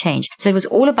brain couldn't change. So it was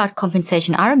all about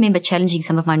compensation. I remember challenging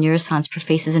some of my neuroscience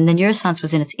professors, and the neuroscience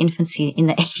was in its infancy in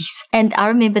the 80s. And I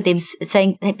remember them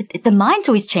saying, the mind's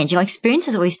always changing, our experience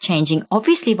is always changing.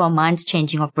 Obviously, if our mind's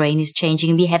changing, our brain is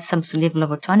changing, and we have some level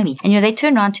of autonomy. And they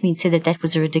turned around to me and said that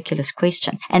was a ridiculous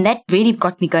question. And that really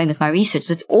got me going with my research.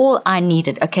 That's all I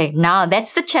needed. Okay, now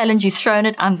that's the challenge. You've thrown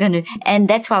it. And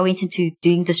that's why I went into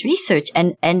doing this research.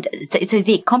 And so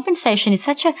the compensation is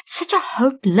such a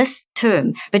hopeless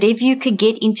term. But if you could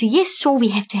get into, yes, sure, we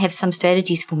have to have some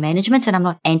strategies for management, and I'm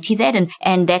not anti that.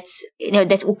 And that's,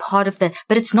 that's all part of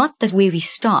but it's not that where we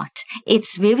start.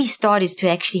 It's where we start is to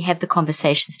actually have the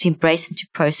conversations, to embrace and to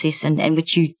process, and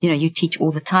which you teach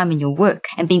all the time in your work,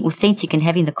 and being authentic and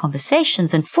having the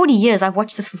conversations. And 40 years, I've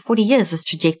watched this for 40 years, this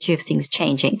trajectory of things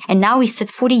changing. And now we sit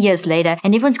 40 years later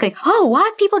and everyone's going, oh, why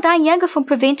are people dying younger from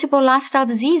preventable lifestyle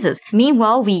diseases?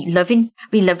 Meanwhile, we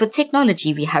live with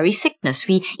technology. We hurry sickness.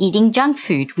 We eating junk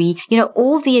food.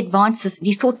 All the advances.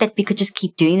 We thought that we could just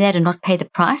keep doing that and not pay the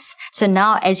price. So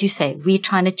now, as you say, we're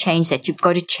trying to change that. You've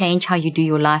got to change how you do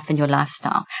your life and your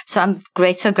lifestyle. So I'm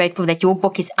so grateful that your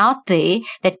book is out there,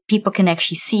 that people can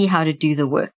actually see how to do the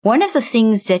work. One of the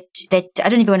things that I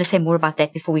don't even want to say more about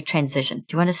that before we transition. Do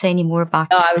you want to say any more about?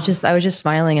 No, I was just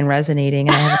smiling and resonating,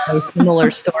 and I have a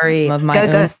similar story of my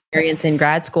own experience in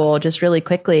grad school. Just really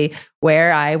quickly,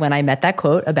 where when I met that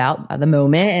quote about the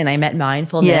moment, and I met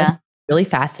mindfulness. Really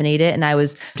fascinated. And I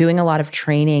was doing a lot of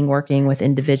training, working with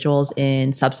individuals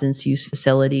in substance use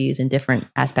facilities and different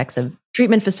aspects of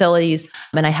treatment facilities.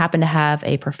 And I happened to have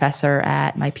a professor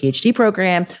at my PhD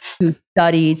program who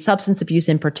studied substance abuse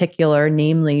in particular,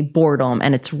 namely boredom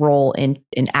and its role in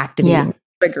activating,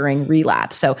 triggering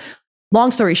relapse. So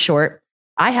long story short,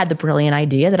 I had the brilliant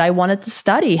idea that I wanted to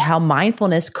study how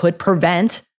mindfulness could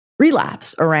prevent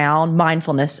relapse around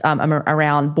mindfulness,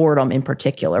 around boredom in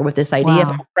particular, with this idea of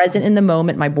I'm present in the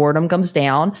moment, my boredom comes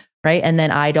down, right? And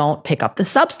then I don't pick up the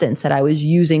substance that I was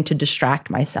using to distract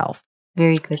myself.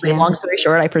 Very good. Yeah. Long story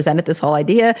short, I presented this whole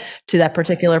idea to that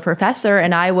particular professor,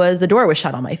 and the door was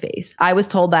shut on my face. I was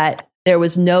told that there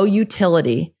was no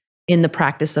utility in the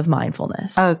practice of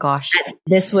mindfulness. Oh gosh.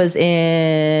 This was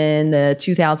in the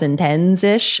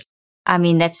 2010s-ish. I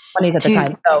mean, that's funny at the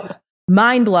time. So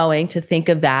mind-blowing to think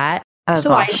of that. Oh,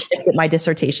 so gosh. I shifted my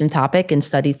dissertation topic and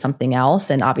studied something else.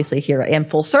 And obviously here I am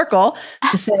full circle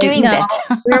to say, doing that.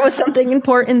 There was something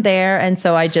important there. And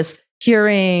so I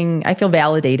feel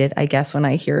validated, I guess, when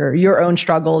I hear your own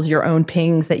struggles, your own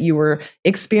pings that you were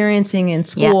experiencing in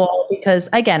school. Because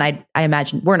again, I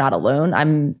imagine we're not alone.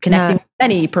 I'm connecting with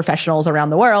many professionals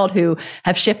around the world who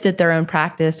have shifted their own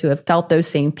practice, who have felt those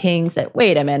same pings that,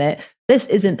 wait a minute, this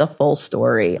isn't the full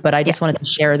story. But I just wanted to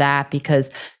share that because,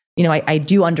 I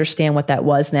do understand what that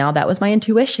was now. That was my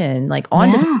intuition, like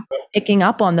picking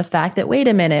up on the fact that, wait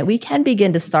a minute, we can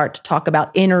begin to start to talk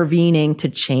about intervening to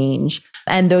change.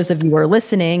 And those of you who are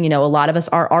listening, a lot of us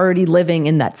are already living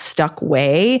in that stuck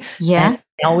way. Yeah. And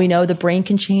now we know the brain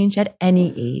can change at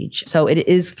any age. So it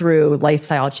is through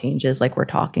lifestyle changes like we're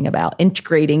talking about,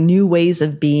 integrating new ways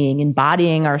of being,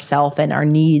 embodying ourselves and our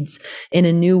needs in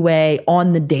a new way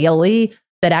on the daily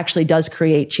that actually does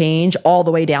create change all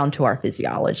the way down to our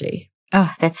physiology.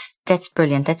 Oh, that's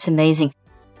brilliant. That's amazing.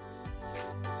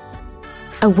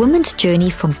 A woman's journey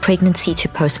from pregnancy to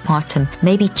postpartum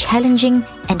may be challenging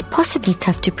and possibly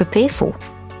tough to prepare for.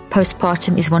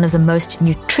 Postpartum is one of the most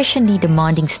nutritionally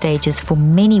demanding stages for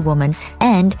many women,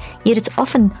 and yet it's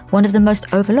often one of the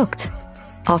most overlooked.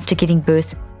 After giving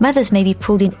birth, mothers may be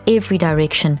pulled in every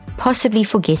direction, possibly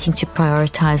forgetting to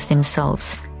prioritize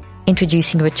themselves.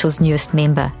 Introducing Ritual's newest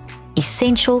member,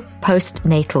 Essential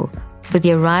Postnatal, with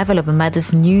the arrival of a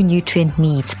mother's new nutrient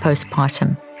needs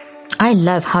postpartum. I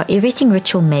love how everything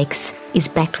Ritual makes is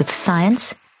backed with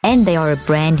science, and they are a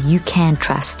brand you can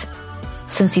trust.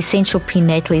 Since Essential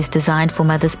Prenatal is designed for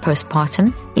mothers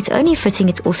postpartum, it's only fitting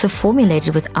it's also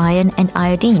formulated with iron and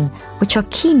iodine, which are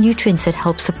key nutrients that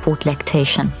help support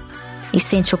lactation.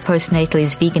 Essential Postnatal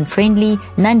is vegan-friendly,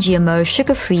 non-GMO,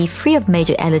 sugar-free, free of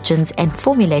major allergens, and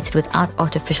formulated without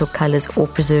artificial colors or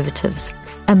preservatives.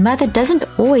 A mother doesn't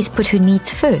always put her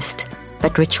needs first,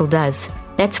 but Ritual does.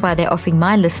 That's why they're offering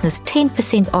my listeners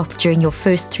 10% off during your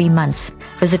first 3 months.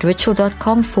 Visit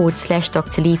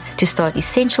ritual.com/Dr. Leaf to start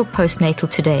Essential Postnatal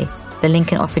today. The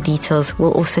link and offer details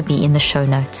will also be in the show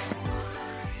notes.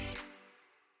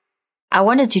 I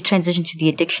wanted to transition to the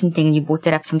addiction thing, and you brought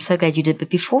that up, so I'm so glad you did. But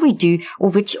before we do, or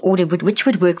which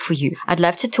would work for you, I'd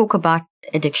love to talk about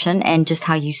addiction and just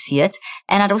how you see it.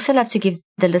 And I'd also love to give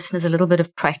the listeners a little bit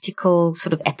of practical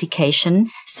sort of application.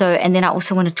 And then I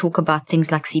also want to talk about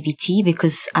things like CBT,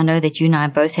 because I know that you and I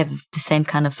both have the same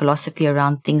kind of philosophy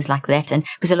around things like that. And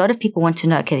because a lot of people want to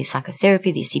know, okay, there's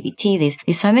psychotherapy, there's CBT, there's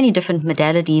so many different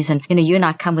modalities. And, you and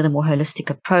I come with a more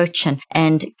holistic approach,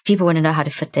 and people want to know how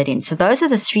to fit that in. So those are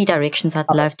the 3 directions I'd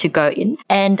love to go in.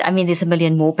 And I mean, there's a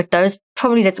million more, but that's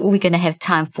all we're going to have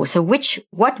time for. So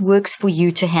what works for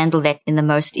you to handle that in the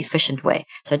most efficient way?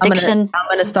 So addiction. I'm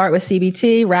going to start with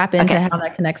CBT, wrap into how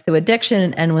that connects to addiction,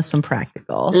 and end with some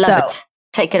practical. Love it.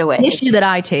 Take it away. The issue that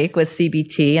I take with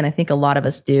CBT, and I think a lot of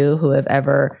us do who have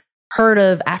ever heard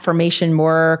of affirmation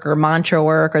work or mantra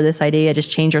work, or this idea,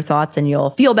 just change your thoughts and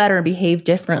you'll feel better and behave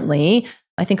differently.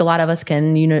 I think a lot of us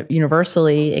can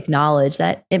universally acknowledge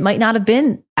that it might not have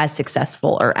been as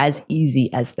successful or as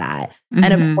easy as that. Mm-hmm.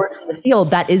 And of course, in the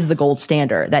field, that is the gold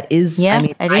standard. That is,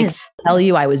 I tell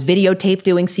you, I was videotaped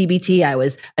doing CBT. I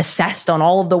was assessed on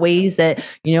all of the ways that,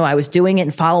 I was doing it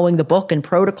and following the book and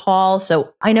protocol.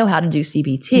 So I know how to do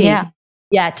CBT. Yeah.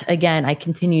 Yet again, I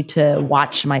continue to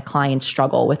watch my clients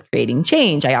struggle with creating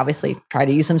change. I obviously try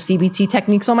to use some CBT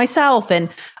techniques on myself, and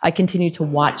I continue to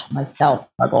watch myself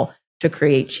struggle to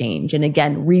create change. And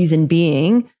again, reason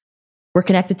being, we're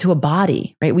connected to a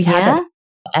body, right? We have that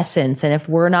essence. And if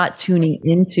we're not tuning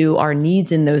into our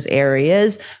needs in those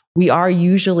areas, we are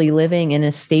usually living in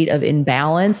a state of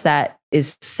imbalance that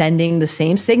is sending the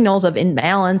same signals of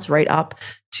imbalance right up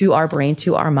to our brain,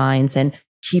 to our minds, and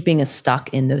keeping us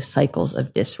stuck in those cycles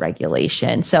of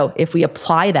dysregulation. So if we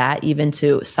apply that even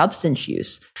to substance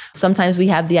use, sometimes we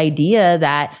have the idea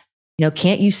that,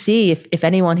 can't you see if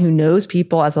anyone who knows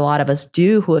people, as a lot of us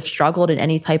do, who have struggled in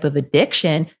any type of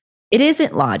addiction, it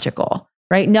isn't logical,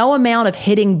 right? No amount of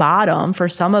hitting bottom for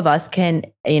some of us can,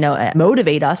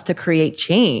 motivate us to create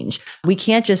change. We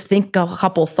can't just think a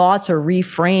couple thoughts or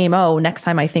reframe, next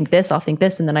time I think this, I'll think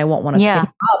this, and then I won't want to pick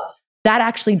up. That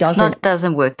actually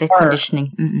doesn't work. The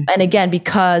conditioning. Mm-mm. And again,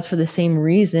 because for the same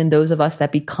reason, those of us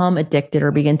that become addicted or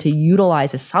begin to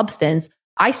utilize a substance,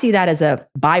 I see that as a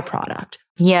byproduct.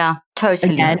 Yeah,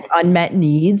 totally. Again, unmet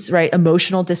needs, right?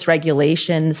 Emotional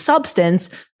dysregulation. Substance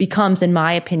becomes, in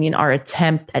my opinion, our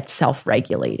attempt at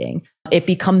self-regulating. It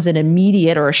becomes an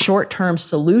immediate or a short-term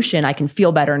solution. I can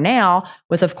feel better now,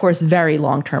 with, of course, very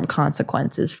long-term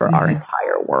consequences for our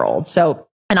entire world. So,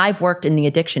 and I've worked in the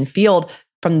addiction field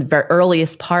from the very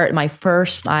earliest part.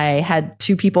 I had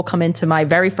 2 people come into my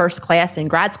very first class in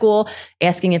grad school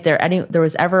asking if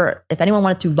anyone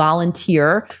wanted to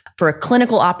volunteer for a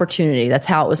clinical opportunity. That's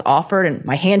how it was offered. And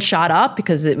my hand shot up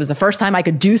because it was the first time I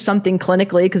could do something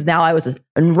clinically, because now I was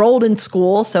enrolled in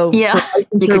school. So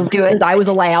you could do it. I was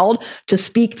allowed to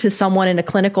speak to someone in a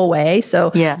clinical way.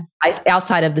 So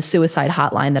outside of the suicide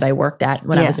hotline that I worked at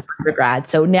when I was an undergrad.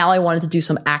 So now I wanted to do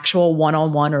some actual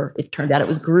one-on-one, or it turned out it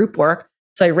was group work.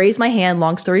 So I raised my hand.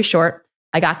 Long story short,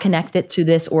 I got connected to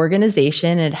this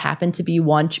organization, and it happened to be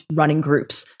one running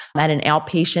groups at an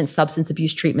outpatient substance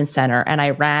abuse treatment center. And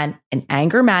I ran an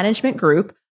anger management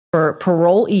group for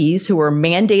parolees who were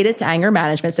mandated to anger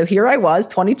management. So here I was,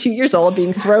 22 years old,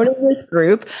 being thrown in this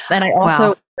group. And I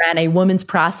also ran a women's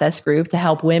process group to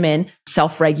help women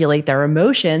self-regulate their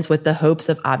emotions, with the hopes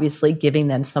of obviously giving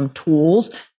them some tools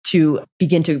to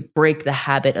begin to break the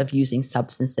habit of using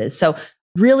substances. So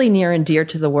really near and dear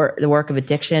to the work of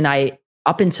addiction.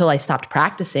 Up until I stopped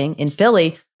practicing in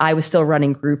Philly, I was still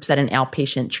running groups at an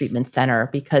outpatient treatment center,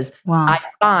 because I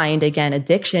find, again,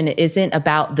 addiction isn't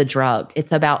about the drug.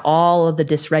 It's about all of the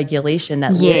dysregulation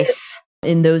that lives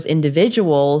in those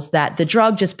individuals, that the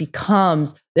drug just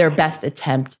becomes their best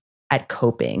attempt at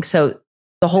coping. So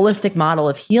the holistic model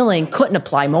of healing couldn't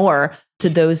apply more to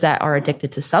those that are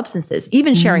addicted to substances.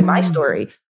 Even sharing my story,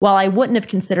 while I wouldn't have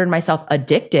considered myself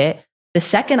addicted, the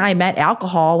second I met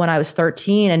alcohol when I was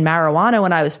 13 and marijuana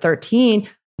when I was 13,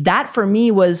 that for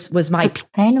me was my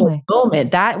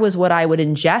moment. That was what I would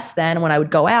ingest then when I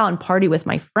would go out and party with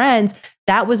my friends.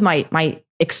 That was my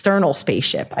external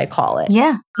spaceship, I call it.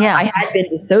 Yeah. I had been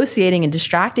dissociating and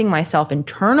distracting myself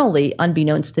internally,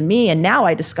 unbeknownst to me. And now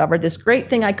I discovered this great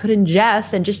thing I could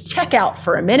ingest and just check out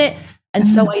for a minute. And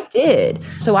so I did.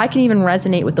 So I can even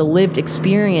resonate with the lived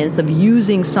experience of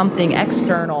using something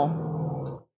external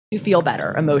to feel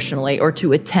better emotionally, or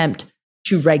to attempt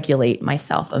to regulate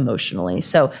myself emotionally.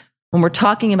 So when we're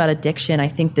talking about addiction, I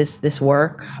think this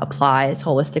work applies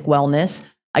holistic wellness.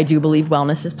 I do believe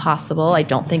wellness is possible. I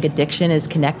don't think addiction is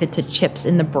connected to chips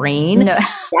in the brain. No.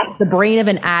 That's the brain of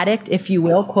an addict, if you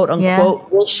will, quote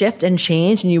unquote, will shift and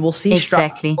change, and you will see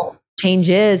structural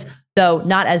changes, though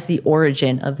not as the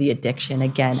origin of the addiction,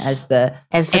 again, as the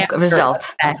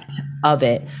result of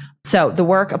it. So the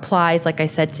work applies, like I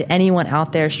said, to anyone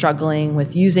out there struggling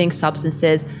with using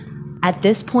substances. At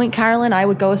this point, Carolyn, I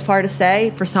would go as far to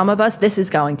say, for some of us, this is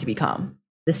going to become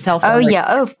the self-regulation.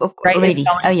 Already.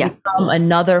 Become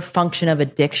another function of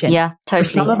addiction. Yeah, totally. For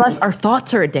some of us, our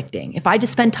thoughts are addicting. If I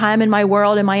just spend time in my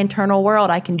world, in my internal world,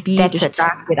 I can be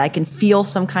distracted. I can feel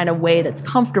some kind of way that's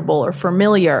comfortable or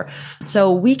familiar.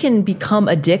 So we can become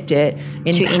addicted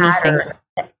to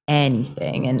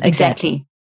anything. And exactly.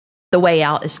 The way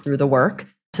out is through the work.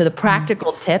 So the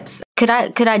practical tips. Could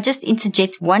I just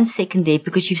interject 1 second there,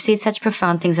 because you've said such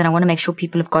profound things, and I want to make sure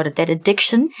people have got it, that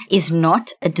addiction is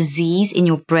not a disease in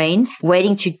your brain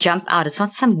waiting to jump out. It's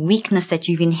not some weakness that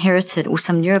you've inherited or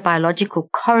some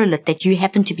neurobiological correlate that you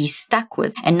happen to be stuck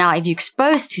with. And now if you're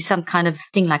exposed to some kind of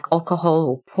thing like alcohol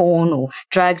or porn or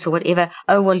drugs or whatever,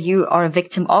 oh, well, you are a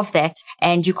victim of that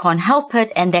and you can't help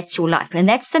it, and that's your life. And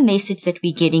that's the message that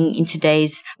we're getting in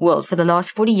today's world. For the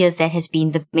last 40 years, that has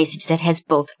been the message that has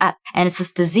built up. And it's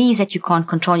this disease that you can't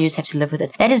control. You just have to live with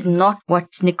it. That is not what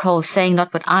Nicole's saying,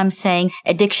 not what I'm saying.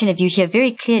 Addiction, if you hear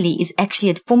very clearly, is actually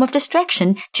a form of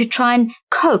distraction to try and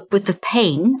cope with the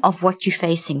pain of what you're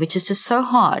facing, which is just so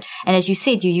hard. And as you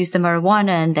said, you use the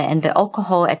marijuana and the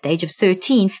alcohol at the age of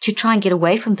 13 to try and get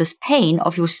away from this pain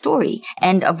of your story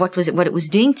and of what it was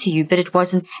doing to you, but it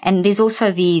wasn't. And there's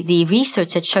also the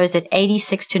research that shows that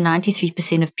 86 to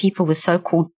 93% of people with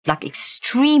so-called like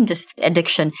extreme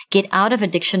addiction get out of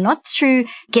addiction,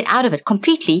 get out of it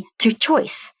completely through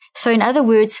choice. So in other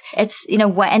words, it's,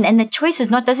 and the choice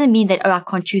doesn't mean that, oh, I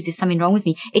can't choose, there's something wrong with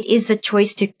me. It is the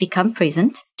choice to become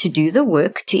present, to do the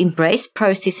work, to embrace,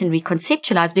 process, and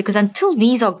reconceptualize, because until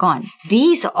these are gone,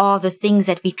 these are the things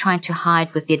that we're trying to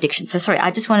hide with the addiction. So sorry,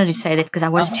 I just wanted to say that because I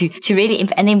wanted to really,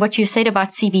 and then what you said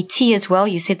about CBT as well,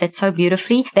 you said that so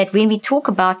beautifully, that when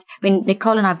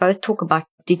Nicole and I both talk about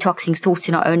detoxing thoughts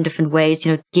in our own different ways,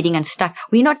 getting unstuck.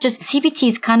 We're not just, CBT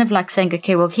is kind of like saying,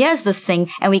 okay, well, here's this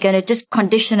thing and we're going to just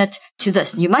condition it to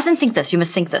this. You mustn't think this, you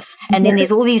must think this. And then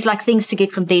there's all these like things to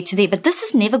get from there to there. But this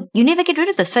is you never get rid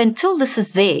of this. So until this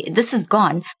is there, this is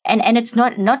gone. And it's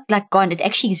not like gone. It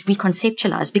actually is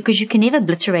reconceptualized, because you can never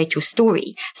obliterate your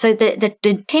story. So the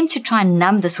attempt to try and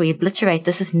numb this or obliterate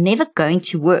this is never going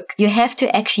to work. You have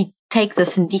to actually take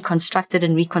this and deconstruct it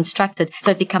and reconstruct it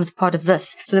so it becomes part of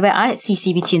this. So the way I see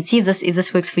CBT, and see if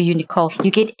this works for you, Nicole,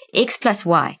 you get X plus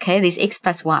Y, okay? There's X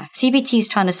plus Y. CBT is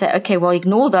trying to say, okay, well,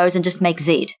 ignore those and just make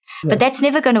Z. Yeah. But that's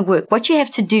never going to work. What you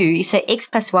have to do is say X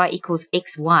plus Y equals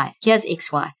XY. Here's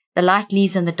XY. the light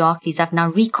leaves and the dark leaves, I've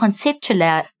now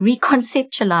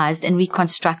reconceptualized and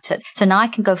reconstructed. So now I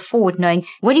can go forward knowing,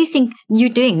 what do you think you're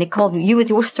doing, Nicole? You with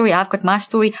your story, I've got my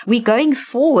story. We're going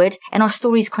forward and our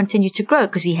stories continue to grow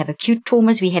because we have acute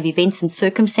traumas, we have events and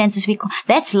circumstances.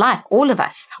 That's life. All of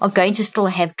us are going to still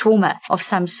have trauma of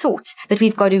some sort, but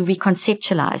we've got to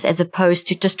reconceptualize as opposed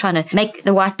to just trying to make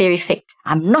the white bear effect.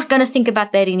 I'm not going to think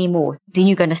about that anymore. Then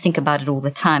you're going to think about it all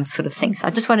the time, sort of thing. So I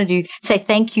just wanted to say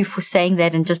thank you for saying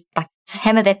that and just like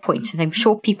hammer that point. And I'm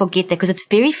sure people get that because it's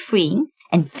very freeing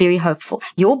and very hopeful.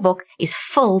 Your book is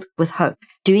filled with hope.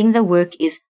 Doing the work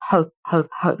is hope, hope,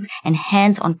 hope, and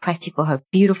hands-on practical hope.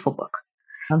 Beautiful book.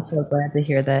 I'm so glad to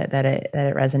hear that it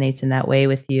resonates in that way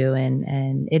with you.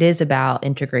 And it is about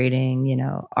integrating,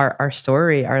 our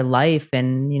story, our life,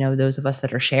 and, those of us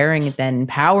that are sharing it, then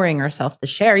empowering ourselves to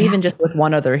share, even just with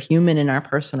one other human in our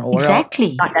personal world.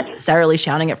 Exactly. Not necessarily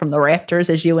shouting it from the rafters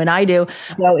as you and I do.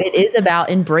 So it is about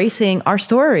embracing our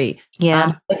story.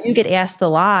 Yeah. You get asked a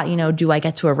lot, do I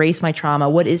get to erase my trauma?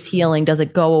 What is healing? Does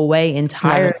it go away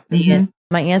entirely? Mm-hmm.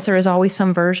 My answer is always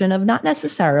some version of not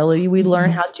necessarily. We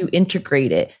learn how to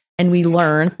integrate it, and we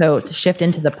learn, so to shift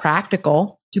into the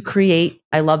practical, to create.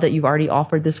 I love that you've already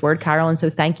offered this word, Carolyn. So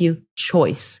thank you.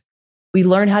 Choice. We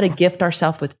learn how to gift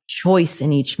ourselves with choice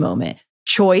in each moment.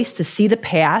 Choice to see the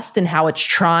past and how it's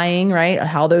trying, right?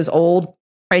 How those old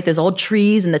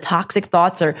trees and the toxic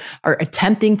thoughts are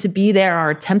attempting to be there,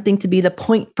 are attempting to be the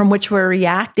point from which we're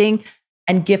reacting.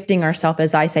 And gifting ourselves,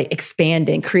 as I say,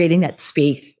 expanding, creating that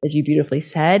space, as you beautifully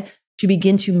said, to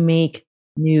begin to make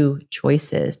new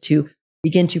choices, to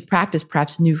begin to practice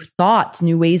perhaps new thoughts,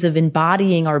 new ways of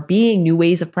embodying our being, new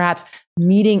ways of perhaps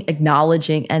meeting,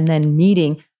 acknowledging, and then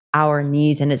meeting our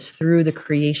needs. And it's through the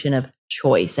creation of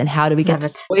choice. And how do we get to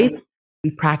choice?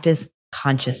 We practice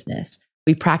consciousness.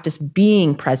 We practice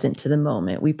being present to the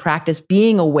moment. We practice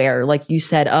being aware, like you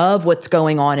said, of what's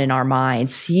going on in our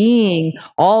mind, seeing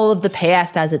all of the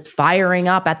past as it's firing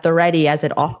up at the ready, as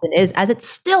it often is, as it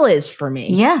still is for me.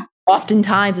 Yeah.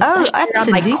 Oftentimes, especially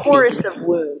around my chorus of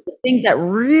wounds, the things that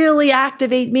really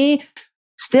activate me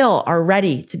still are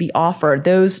ready to be offered.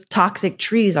 Those toxic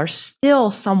trees are still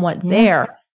somewhat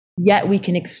there, yet we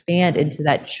can expand into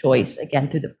that choice again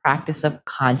through the practice of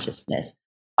consciousness.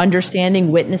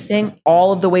 Understanding, witnessing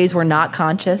all of the ways we're not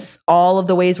conscious, all of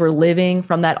the ways we're living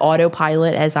from that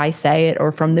autopilot, as I say it,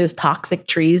 or from those toxic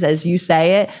trees, as you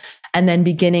say it, and then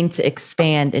beginning to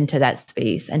expand into that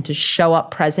space and to show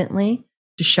up presently,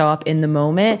 to show up in the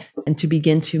moment, and to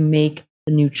begin to make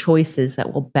the new choices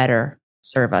that will better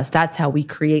serve us. That's how we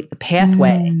create the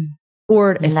pathway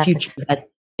toward a future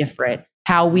that's different.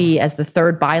 How we, as the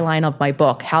third byline of my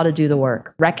book, How to Do the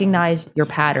Work, recognize your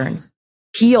patterns,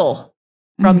 heal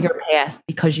from your past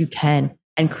because you can,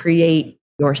 and create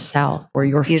yourself or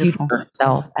your future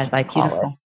self, as I call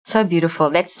it. So beautiful.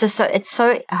 That's just it's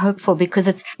so hopeful because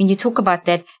it's when you talk about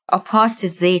that, our past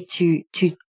is there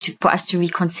for us to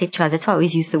reconceptualize. That's why I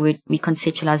always use the word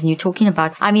reconceptualize. And you're talking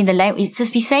about, it's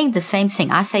just be saying the same thing.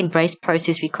 I say embrace,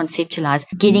 process, reconceptualize,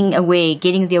 getting aware,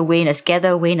 getting the awareness, gather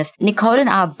awareness. Nicole and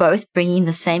I are both bringing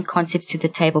the same concepts to the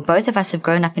table. Both of us have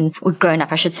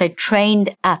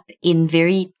trained up in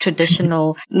very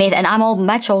traditional method. And I'm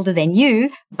much older than you,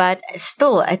 but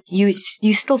still, you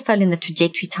still fell in the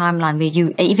trajectory timeline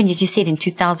where even as you said, in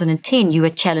 2010, you were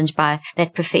challenged by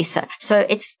that professor. So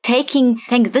it's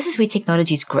this is where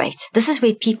technology is great. This is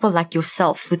where people like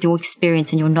yourself, with your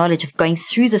experience and your knowledge of going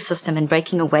through the system and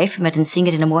breaking away from it and seeing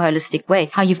it in a more holistic way,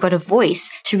 how you've got a voice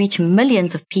to reach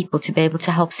millions of people to be able to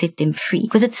help set them free.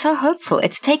 Because it's so hopeful.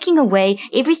 It's taking away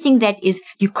everything that is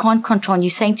you can't control. And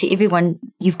you're saying to everyone,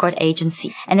 you've got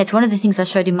agency. And that's one of the things I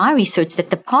showed in my research, that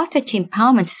the pathway to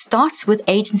empowerment starts with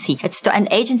agency. And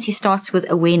agency starts with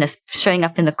awareness, showing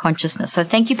up in the consciousness. So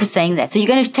thank you for saying that. So you're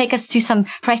going to take us to some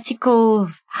practical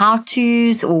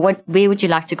how-tos, or where would you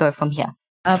like to go from here?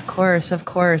 Of course.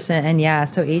 And yeah,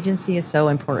 so agency is so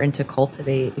important to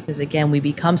cultivate because again, we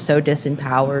become so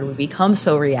disempowered, we become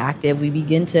so reactive, we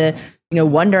begin to,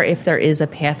 wonder if there is a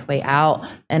pathway out.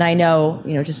 And I know,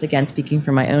 just again, speaking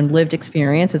from my own lived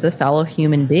experience as a fellow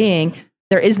human being,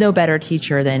 there is no better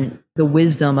teacher than the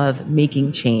wisdom of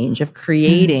making change, of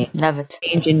creating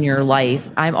change in your life.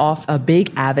 I'm a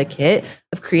big advocate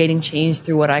of creating change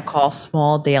through what I call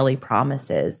small daily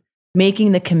promises,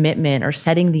 making the commitment or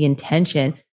setting the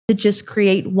intention to just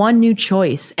create one new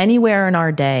choice anywhere in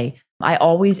our day. I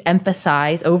always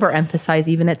overemphasize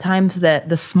even at times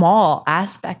the small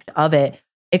aspect of it,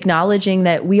 acknowledging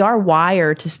that we are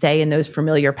wired to stay in those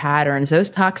familiar patterns. Those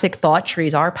toxic thought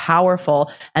trees are powerful.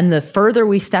 And the further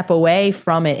we step away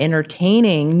from it,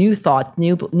 entertaining new thoughts,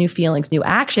 new feelings, new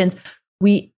actions,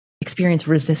 we experience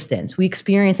resistance. We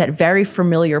experience that very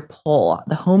familiar pull,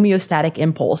 the homeostatic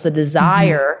impulse, the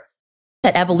desire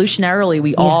that evolutionarily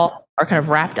we all are kind of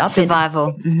wrapped up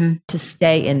survival to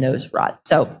stay in those ruts.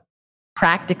 So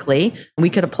practically, we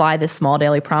could apply this small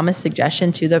daily promise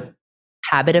suggestion to the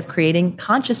habit of creating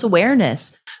conscious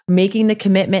awareness, making the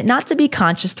commitment not to be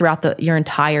conscious throughout your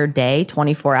entire day,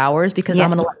 24 hours, because I'm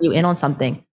going to let you in on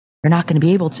something. You're not going to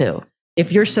be able to.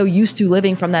 If you're so used to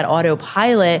living from that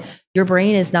autopilot, your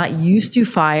brain is not used to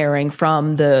firing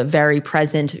from the very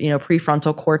present,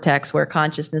 prefrontal cortex where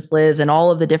consciousness lives and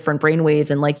all of the different brain waves.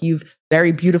 And like you've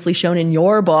very beautifully shown in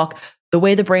your book, the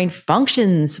way the brain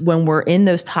functions when we're in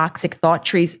those toxic thought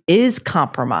trees is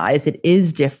compromised. It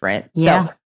is different. Yeah.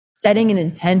 So setting an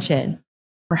intention,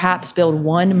 perhaps build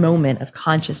one moment of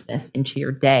consciousness into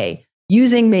your day.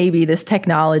 Using maybe this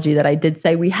technology that I did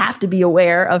say we have to be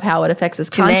aware of how it affects us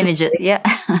to manage it. Yeah.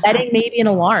 Setting maybe an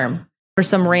alarm for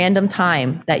some random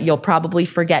time that you'll probably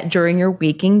forget during your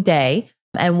waking day.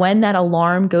 And when that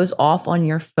alarm goes off on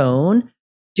your phone,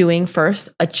 doing first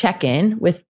a check-in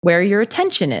with where your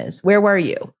attention is. Where were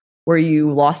you? Were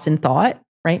you lost in thought,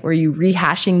 right? Were you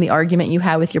rehashing the argument you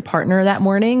had with your partner that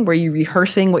morning? Were you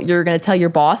rehearsing what you're going to tell your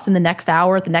boss in the next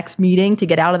hour at the next meeting to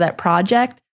get out of that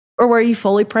project? Or were you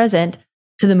fully present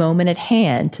to the moment at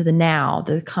hand, to the now,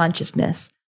 the consciousness?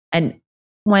 And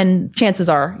when chances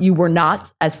are you were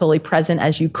not as fully present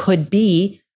as you could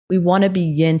be, we want to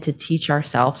begin to teach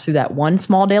ourselves through that one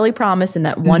small daily promise in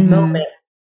that one moment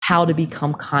how to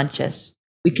become conscious.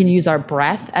 We can use our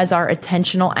breath as our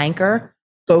attentional anchor,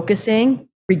 focusing,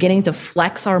 beginning to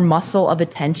flex our muscle of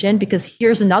attention, because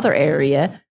here's another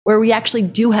area where we actually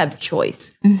do have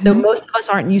choice. Though most of us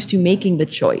aren't used to making the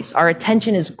choice. Our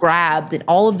attention is grabbed in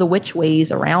all of the which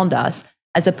ways around us,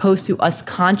 as opposed to us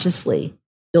consciously,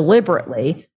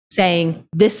 deliberately saying,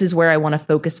 this is where I want to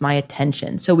focus my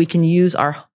attention. So we can use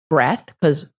our breath,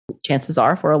 because chances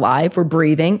are if we're alive, we're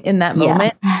breathing in that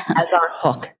moment as our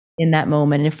hook in that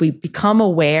moment. And if we become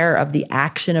aware of the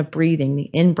action of breathing, the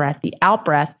in-breath, the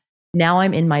out-breath, now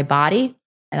I'm in my body,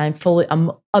 and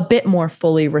I'm a bit more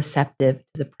fully receptive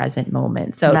to the present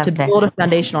moment. So to build a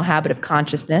foundational habit of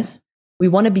consciousness, we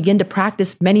want to begin to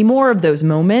practice many more of those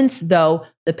moments, though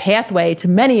the pathway to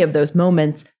many of those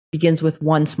moments begins with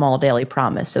one small daily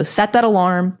promise. So set that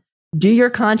alarm, do your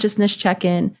consciousness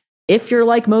check-in. If you're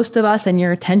like most of us and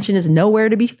your attention is nowhere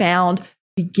to be found,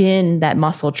 begin that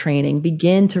muscle training,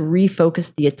 begin to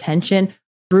refocus the attention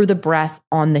through the breath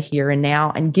on the here and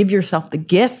now, and give yourself the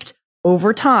gift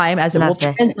over time, as it will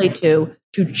translate to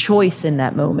choice in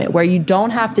that moment, where you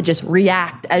don't have to just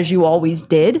react as you always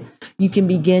did. You can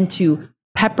begin to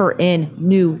pepper in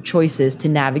new choices to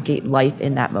navigate life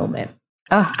in that moment.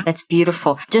 Oh, that's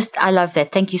beautiful. I love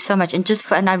that. Thank you so much. And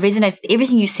I resonate with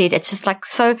everything you said. It's just like,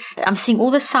 so I'm seeing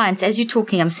all the science as you're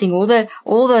talking. I'm seeing all the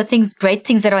things, great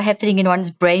things that are happening in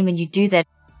one's brain when you do that.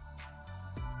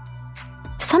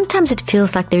 Sometimes it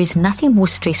feels like there is nothing more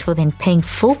stressful than paying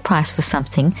full price for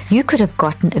something you could have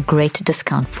gotten a great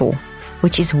discount for,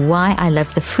 which is why I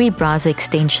love the free browser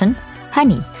extension,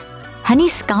 Honey. Honey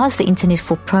scours the internet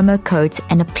for promo codes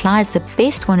and applies the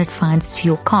best one it finds to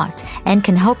your cart, and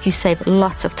can help you save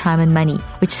lots of time and money,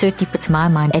 which certainly puts my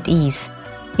mind at ease.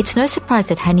 It's no surprise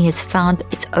that Honey has found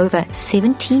its over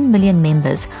 17 million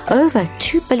members, over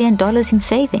 $2 billion in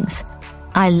savings.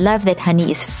 I love that Honey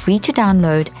is free to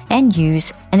download and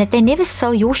use, and that they never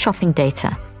sell your shopping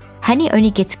data. Honey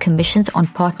only gets commissions on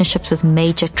partnerships with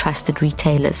major trusted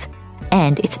retailers,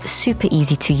 and it's super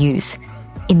easy to use.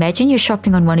 Imagine you're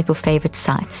shopping on one of your favorite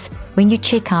sites. When you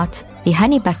check out, the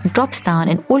Honey button drops down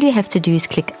and all you have to do is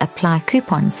click Apply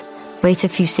Coupons. Wait a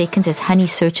few seconds as Honey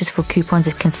searches for coupons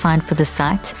it can find for the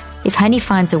site. If Honey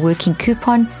finds a working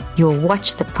coupon, you'll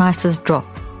watch the prices drop.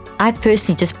 I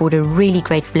personally just bought a really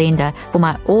great blender for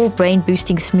my all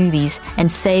brain-boosting smoothies and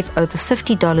save over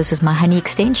 $50 with my Honey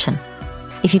extension.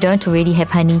 If you don't already have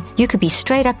Honey, you could be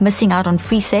straight up missing out on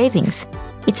free savings.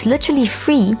 It's literally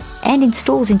free and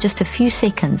installs in just a few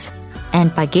seconds.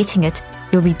 And by getting it,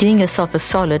 you'll be doing yourself a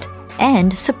solid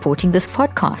and supporting this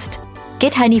podcast.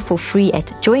 Get Honey for free at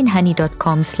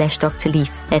joinhoney.com/Dr.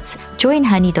 Leaf. That's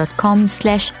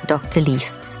joinhoney.com/Dr.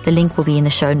 Leaf. The link will be in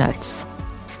the show notes.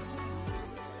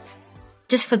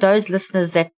 Just for those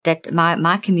listeners that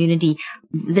my community,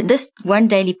 this one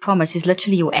daily promise is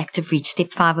literally your active reach,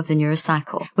 step 5 of the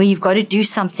neurocycle, where you've got to do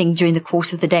something during the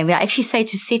course of the day. And we actually say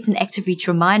to set an active reach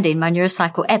reminder in my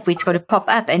neurocycle app, where it's got to pop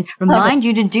up and remind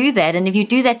you to do that. And if you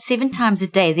do that 7 times a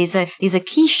day, there's a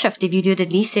key shift. If you do it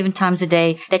at least 7 times a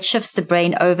day, that shifts the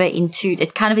brain over into,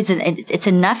 it kind of is, it's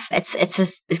enough.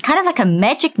 It's kind of like a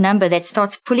magic number that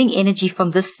starts pulling energy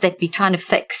from this that we're trying to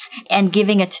fix and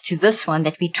giving it to this one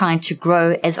that we're trying to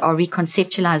grow as our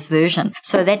reconceptualized version.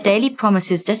 So that daily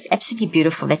promise is just absolutely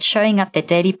beautiful. That showing up, that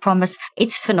daily promise,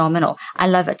 it's phenomenal. I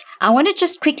love it. I want to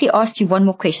just quickly ask you one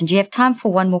more question. Do you have time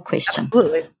for one more question?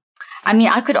 Absolutely. I mean,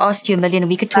 I could ask you a million and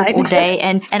we could talk all day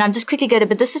and I'm just quickly going to,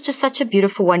 but this is just such a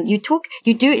beautiful one.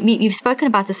 You've spoken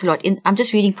about this a lot. I'm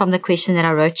just reading from the question that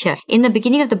I wrote here. In the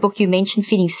beginning of the book, you mentioned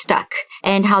feeling stuck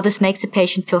and how this makes the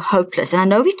patient feel hopeless. And I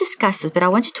know we've discussed this, but I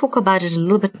want to talk about it a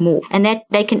little bit more, and that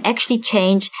they can actually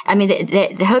change. I mean,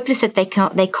 the hopeless that they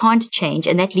can't change,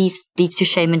 and that leads to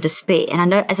shame and despair. And I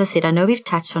know, as I said, I know we've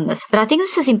touched on this, but I think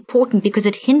this is important because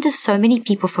it hinders so many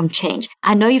people from change.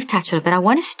 I know you've touched on it, but I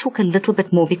want us to talk a little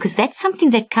bit more because that's something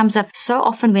that comes up so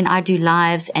often when I do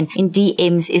lives and in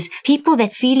DMs is people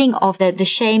that feeling of the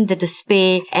shame, the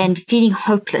despair, and feeling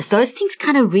hopeless. Those things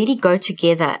kind of really go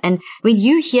together. And when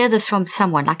you hear this from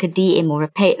someone like a DM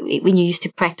or when you used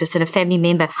to practice and a family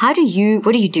member, what do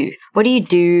you do?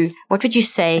 What would you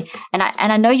say? And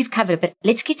I know you've covered it, but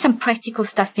let's get some practical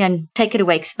stuff here and take it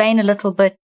away. Explain a little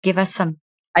bit. Give us some.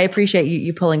 I appreciate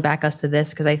you pulling back us to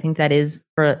this, because I think that is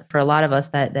for a lot of us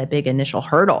that big initial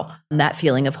hurdle, that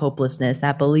feeling of hopelessness,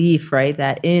 that belief, right,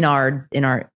 that in our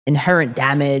inherent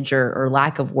damage or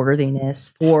lack of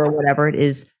worthiness for whatever it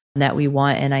is that we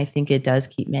want. And I think it does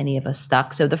keep many of us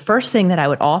stuck. So the first thing that I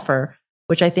would offer,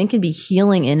 which I think can be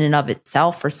healing in and of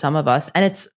itself for some of us, and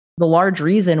it's the large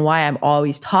reason why I'm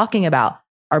always talking about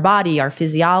our body, our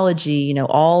physiology,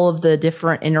 all of the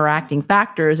different interacting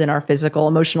factors in our physical,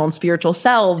 emotional, and spiritual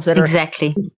selves that are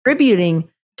contributing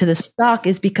to the stuck,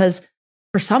 is because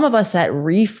for some of us, that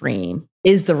reframe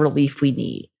is the relief we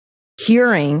need.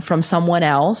 Hearing from someone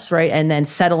else, right? And then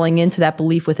settling into that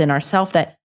belief within ourselves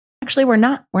that actually we're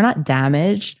not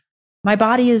damaged. My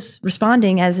body is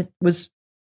responding as it was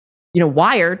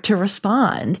wired to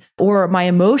respond, or my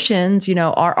emotions,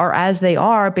 are as they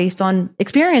are based on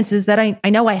experiences that I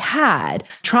know I had,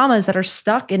 traumas that are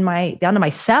stuck down to my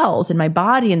cells in my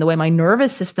body, and the way my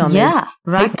nervous system is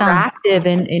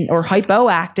hyperactive or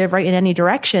hypoactive, right, in any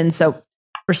direction. So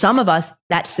for some of us,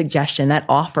 that suggestion, that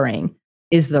offering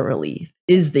is the relief,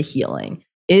 is the healing,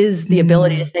 is the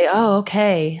ability to say, oh,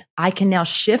 okay, I can now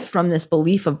shift from this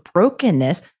belief of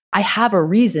brokenness. I have a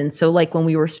reason. So like when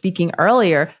we were speaking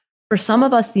earlier, for some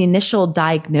of us, the initial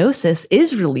diagnosis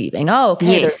is relieving. Oh,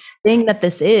 okay, there's a thing that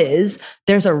this is.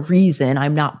 There's a reason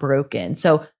I'm not broken.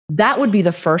 So that would be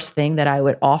the first thing that I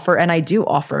would offer. And I do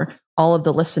offer all of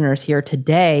the listeners here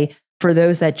today for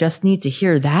those that just need to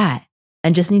hear that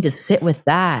and just need to sit with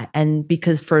that. And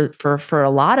because for a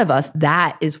lot of us,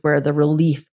 that is where the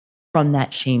relief from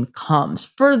that shame comes.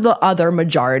 For the other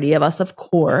majority of us, of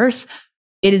course,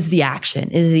 it is the action.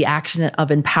 It is the action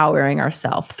of empowering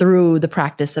ourselves through the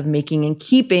practice of making and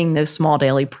keeping those small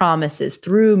daily promises,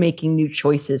 through making new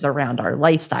choices around our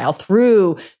lifestyle,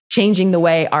 through changing the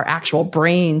way our actual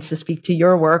brains, to speak to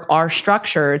your work, are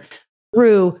structured,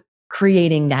 through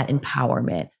creating that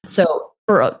empowerment. So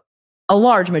for a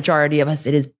large majority of us,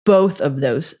 it is both of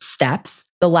those steps.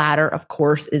 The latter, of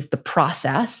course, is the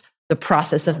process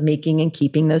of making and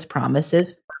keeping those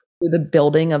promises, through the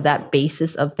building of that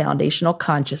basis of foundational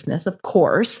consciousness, of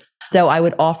course. Though I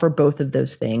would offer both of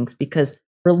those things, because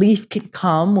relief can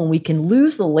come when we can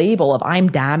lose the label of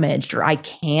I'm damaged or I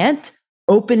can't,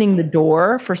 opening the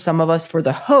door for some of us for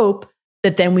the hope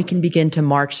that then we can begin to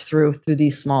march through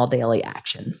these small daily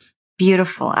actions.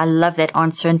 Beautiful. I love that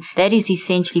answer. And that is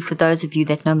essentially, for those of you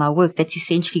that know my work, that's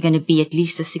essentially going to be at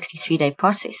least a 63-day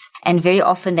process. And very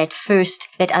often that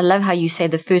I love how you say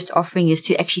the first offering is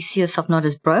to actually see yourself not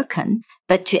as broken,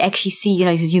 but to actually see,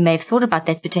 you may have thought about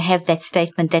that, but to have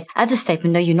that other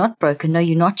statement, no, you're not broken. No,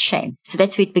 you're not shame. So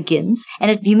that's where it begins.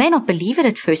 And you may not believe it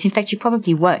at first. In fact, you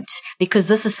probably won't, because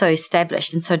this is so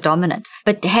established and so dominant.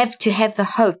 But to have the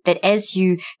hope that as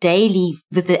you daily,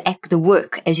 with the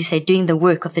work, as you say, doing the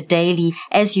work of the daily,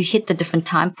 as you hit the different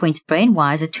time points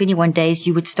brain-wise, at 21 days,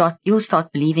 you'll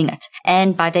start believing it.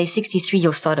 And by day 63,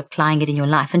 you'll start applying it in your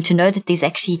life. And to know that there's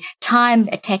actually time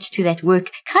attached to that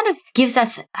work kind of gives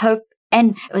us hope.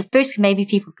 And at first, maybe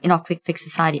people in our quick fix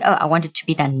society, oh, I want it to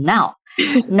be done now.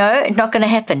 No, not going to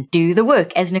happen. Do the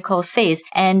work, as Nicole says.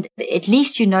 And at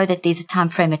least you know that there's a time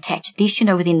frame attached. At least you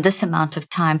know within this amount of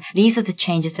time, these are the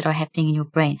changes that are happening in your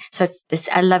brain. So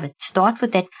I love it. Start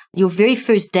with that. Your very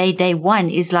first day one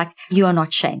is like, you are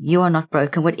not shame. You are not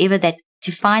broken. Whatever that,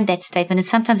 to find that statement. And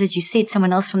sometimes, as you said,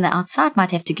 someone else from the outside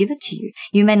might have to give it to you.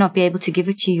 You may not be able to give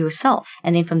it to yourself.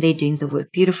 And then from there, doing the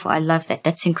work. Beautiful. I love that.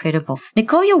 That's incredible.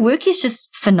 Nicole, your work is just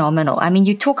phenomenal. I mean,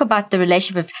 you talk about the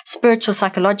relationship of spiritual,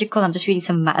 psychological. I'm just reading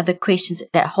some of my other questions,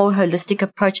 that whole holistic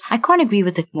approach. I can't agree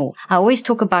with it more. I always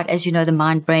talk about, as you know, the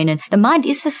mind, brain, and the mind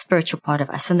is the spiritual part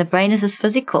of us, and the brain is this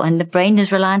physical, and the brain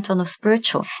is reliant on the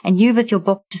spiritual. And you, with your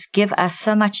book, just give us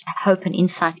so much hope and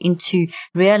insight into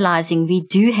realizing we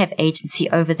do have agency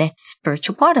over that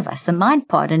spiritual part of us, the mind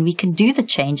part, and we can do the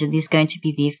change, and there's going to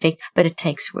be the effect, but it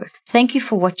takes work. Thank you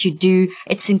for what you do.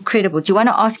 It's incredible. Do you want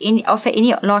to offer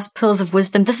any last pearls of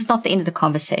wisdom? This is not the end of the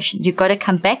conversation. You've got to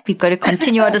come back. We've got to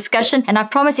continue our discussion. And I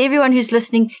promise everyone who's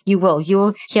listening, you'll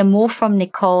hear more from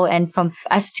Nicole and from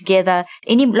us together.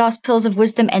 Any last pearls of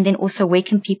wisdom? And then also, where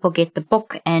can people get the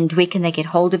book, and where can they get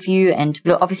hold of you? And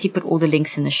we'll obviously put all the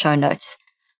links in the show notes.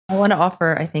 I want to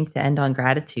offer, I think, to end on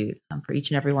gratitude for each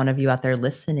and every one of you out there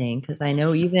listening, because I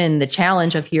know even the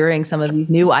challenge of hearing some of these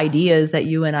new ideas that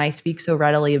you and I speak so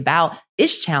readily about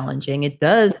is challenging. It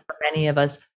does, for many of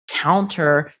us,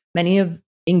 counter many of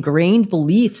ingrained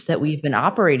beliefs that we've been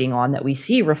operating on, that we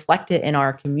see reflected in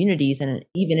our communities and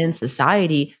even in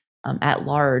society at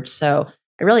large. So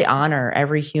I really honor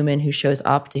every human who shows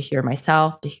up to hear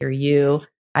myself, to hear you.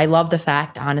 I love the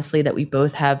fact, honestly, that we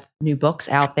both have new books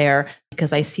out there,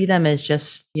 because I see them as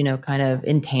just, kind of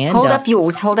in tandem. Hold up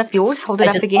yours. Hold it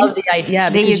up again. Love the idea.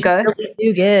 There you go. You really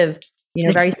do give,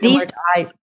 very similar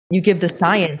to you give the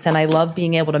science, and I love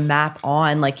being able to map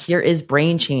on, like, here is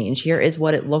brain change. Here is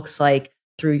what it looks like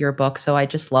through your book. So I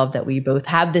just love that we both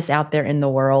have this out there in the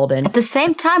world. And at the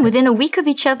same time, within a week of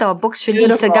each other, our books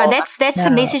released. So that's a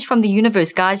message from the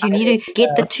universe, guys. You need to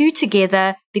get the two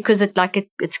together, because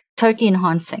it's totally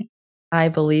enhancing. I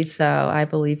believe so.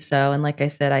 And like I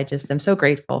said, I just am so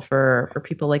grateful for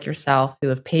people like yourself who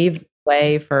have paved the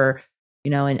way for,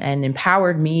 and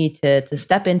empowered me to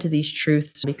step into these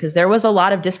truths, because there was a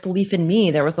lot of disbelief in me.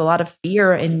 There was a lot of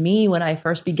fear in me when I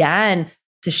first began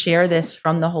to share this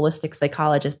from the Holistic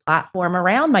Psychologist platform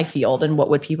around my field. And what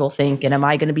would people think? And am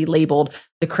I going to be labeled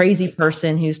the crazy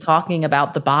person who's talking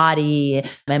about the body?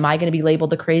 Am I going to be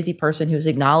labeled the crazy person who's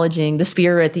acknowledging the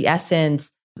spirit, the essence?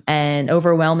 And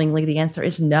overwhelmingly, the answer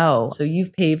is no. So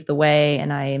you've paved the way,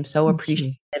 and I am so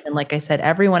appreciative. And like I said,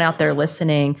 everyone out there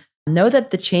listening, know that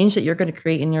the change that you're going to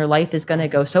create in your life is going to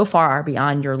go so far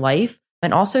beyond your life.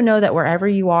 And also know that wherever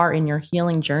you are in your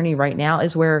healing journey right now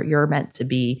is where you're meant to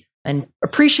be. And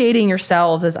appreciating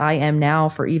yourselves, as I am now,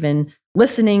 for even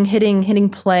listening, hitting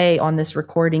play on this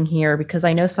recording here, because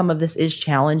I know some of this is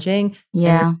challenging.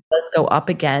 Yeah. Let's go up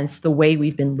against the way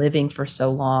we've been living for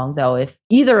so long. Though if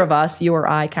either of us, you or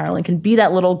I, Carolyn, can be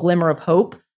that little glimmer of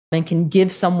hope and can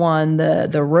give someone the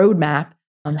roadmap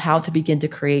on how to begin to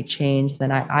create change,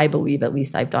 then I believe at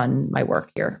least I've done my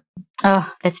work here.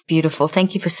 Oh, that's beautiful.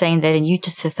 Thank you for saying that. And you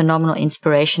just a phenomenal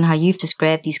inspiration, how you've just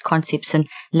grabbed these concepts and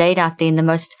laid out there in the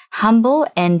most humble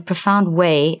and profound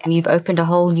way. And you've opened a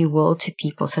whole new world to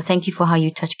people. So thank you for how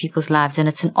you touch people's lives. And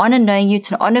it's an honor knowing you.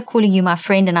 It's an honor calling you my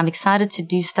friend. And I'm excited to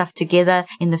do stuff together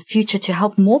in the future to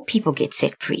help more people get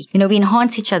set free. We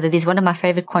enhance each other. There's one of my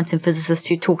favorite quantum physicists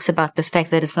who talks about the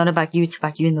fact that it's not about you, it's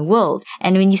about you in the world.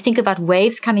 And when you think about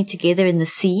waves coming together in the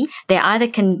sea, they either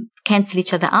can cancel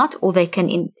each other out, or they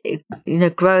can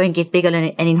grow and get bigger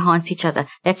and enhance each other.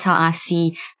 That's how I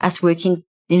see us working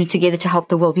together to help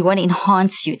the world. We want to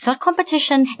enhance you. It's not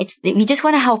competition. We just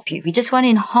want to help you. We just want to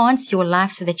enhance your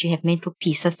life so that you have mental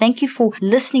peace. So thank you for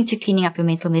listening to Cleaning Up Your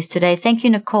Mental Mess today. Thank you,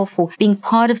 Nicole, for being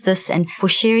part of this and for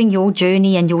sharing your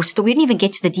journey and your story. We didn't even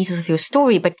get to the details of your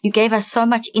story, but you gave us so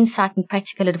much insight and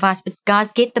practical advice. But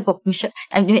guys, get the book.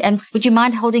 And would you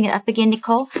mind holding it up again,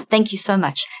 Nicole? Thank you so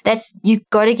much. You've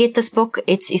got to get this book.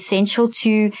 It's essential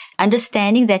to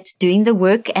understanding that doing the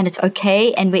work, and it's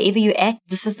okay. And wherever you're at,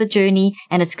 this is the journey,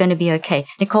 and it's going to be okay.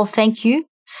 Nicole, thank you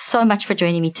so much for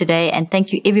joining me today. And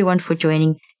thank you everyone for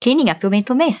joining Cleaning Up Your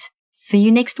Mental Mess. See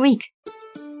you next week.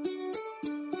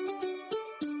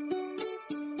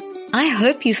 I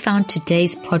hope you found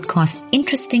today's podcast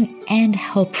interesting and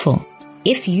helpful.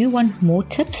 If you want more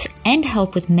tips and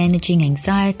help with managing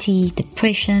anxiety,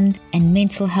 depression, and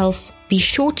mental health, be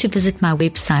sure to visit my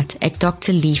website at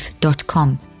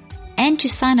drleaf.com and to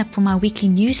sign up for my weekly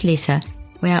newsletter,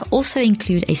 where I also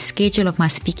include a schedule of my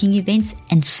speaking events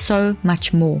and so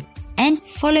much more. And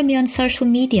follow me on social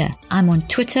media. I'm on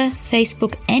Twitter,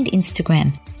 Facebook, and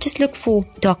Instagram. Just look for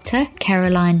Dr.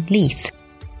 Caroline Leaf.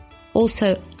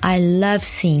 Also, I love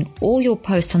seeing all your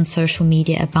posts on social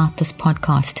media about this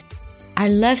podcast. I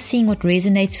love seeing what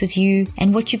resonates with you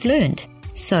and what you've learned.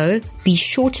 So be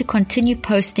sure to continue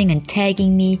posting and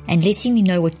tagging me and letting me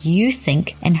know what you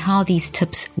think and how these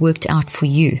tips worked out for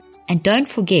you. And don't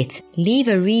forget, leave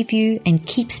a review and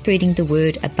keep spreading the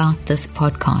word about this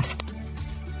podcast.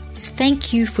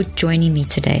 Thank you for joining me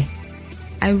today.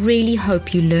 I really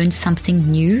hope you learned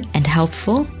something new and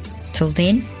helpful. Till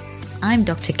then, I'm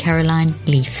Dr. Caroline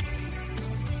Leaf.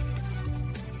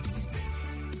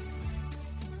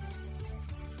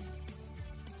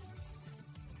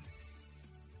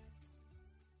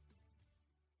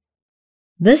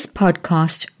 This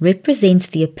podcast represents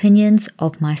the opinions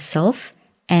of myself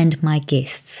and my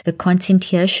guests. The content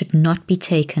here should not be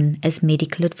taken as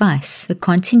medical advice. The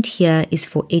content here is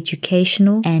for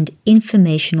educational and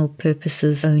informational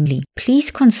purposes only. Please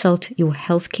consult your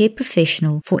healthcare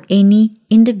professional for any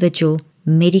individual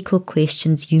medical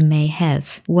questions you may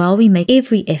have. While we make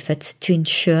every effort to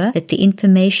ensure that the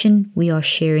information we are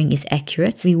sharing is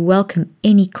accurate, we welcome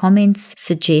any comments,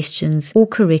 suggestions, or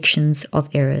corrections of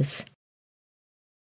errors.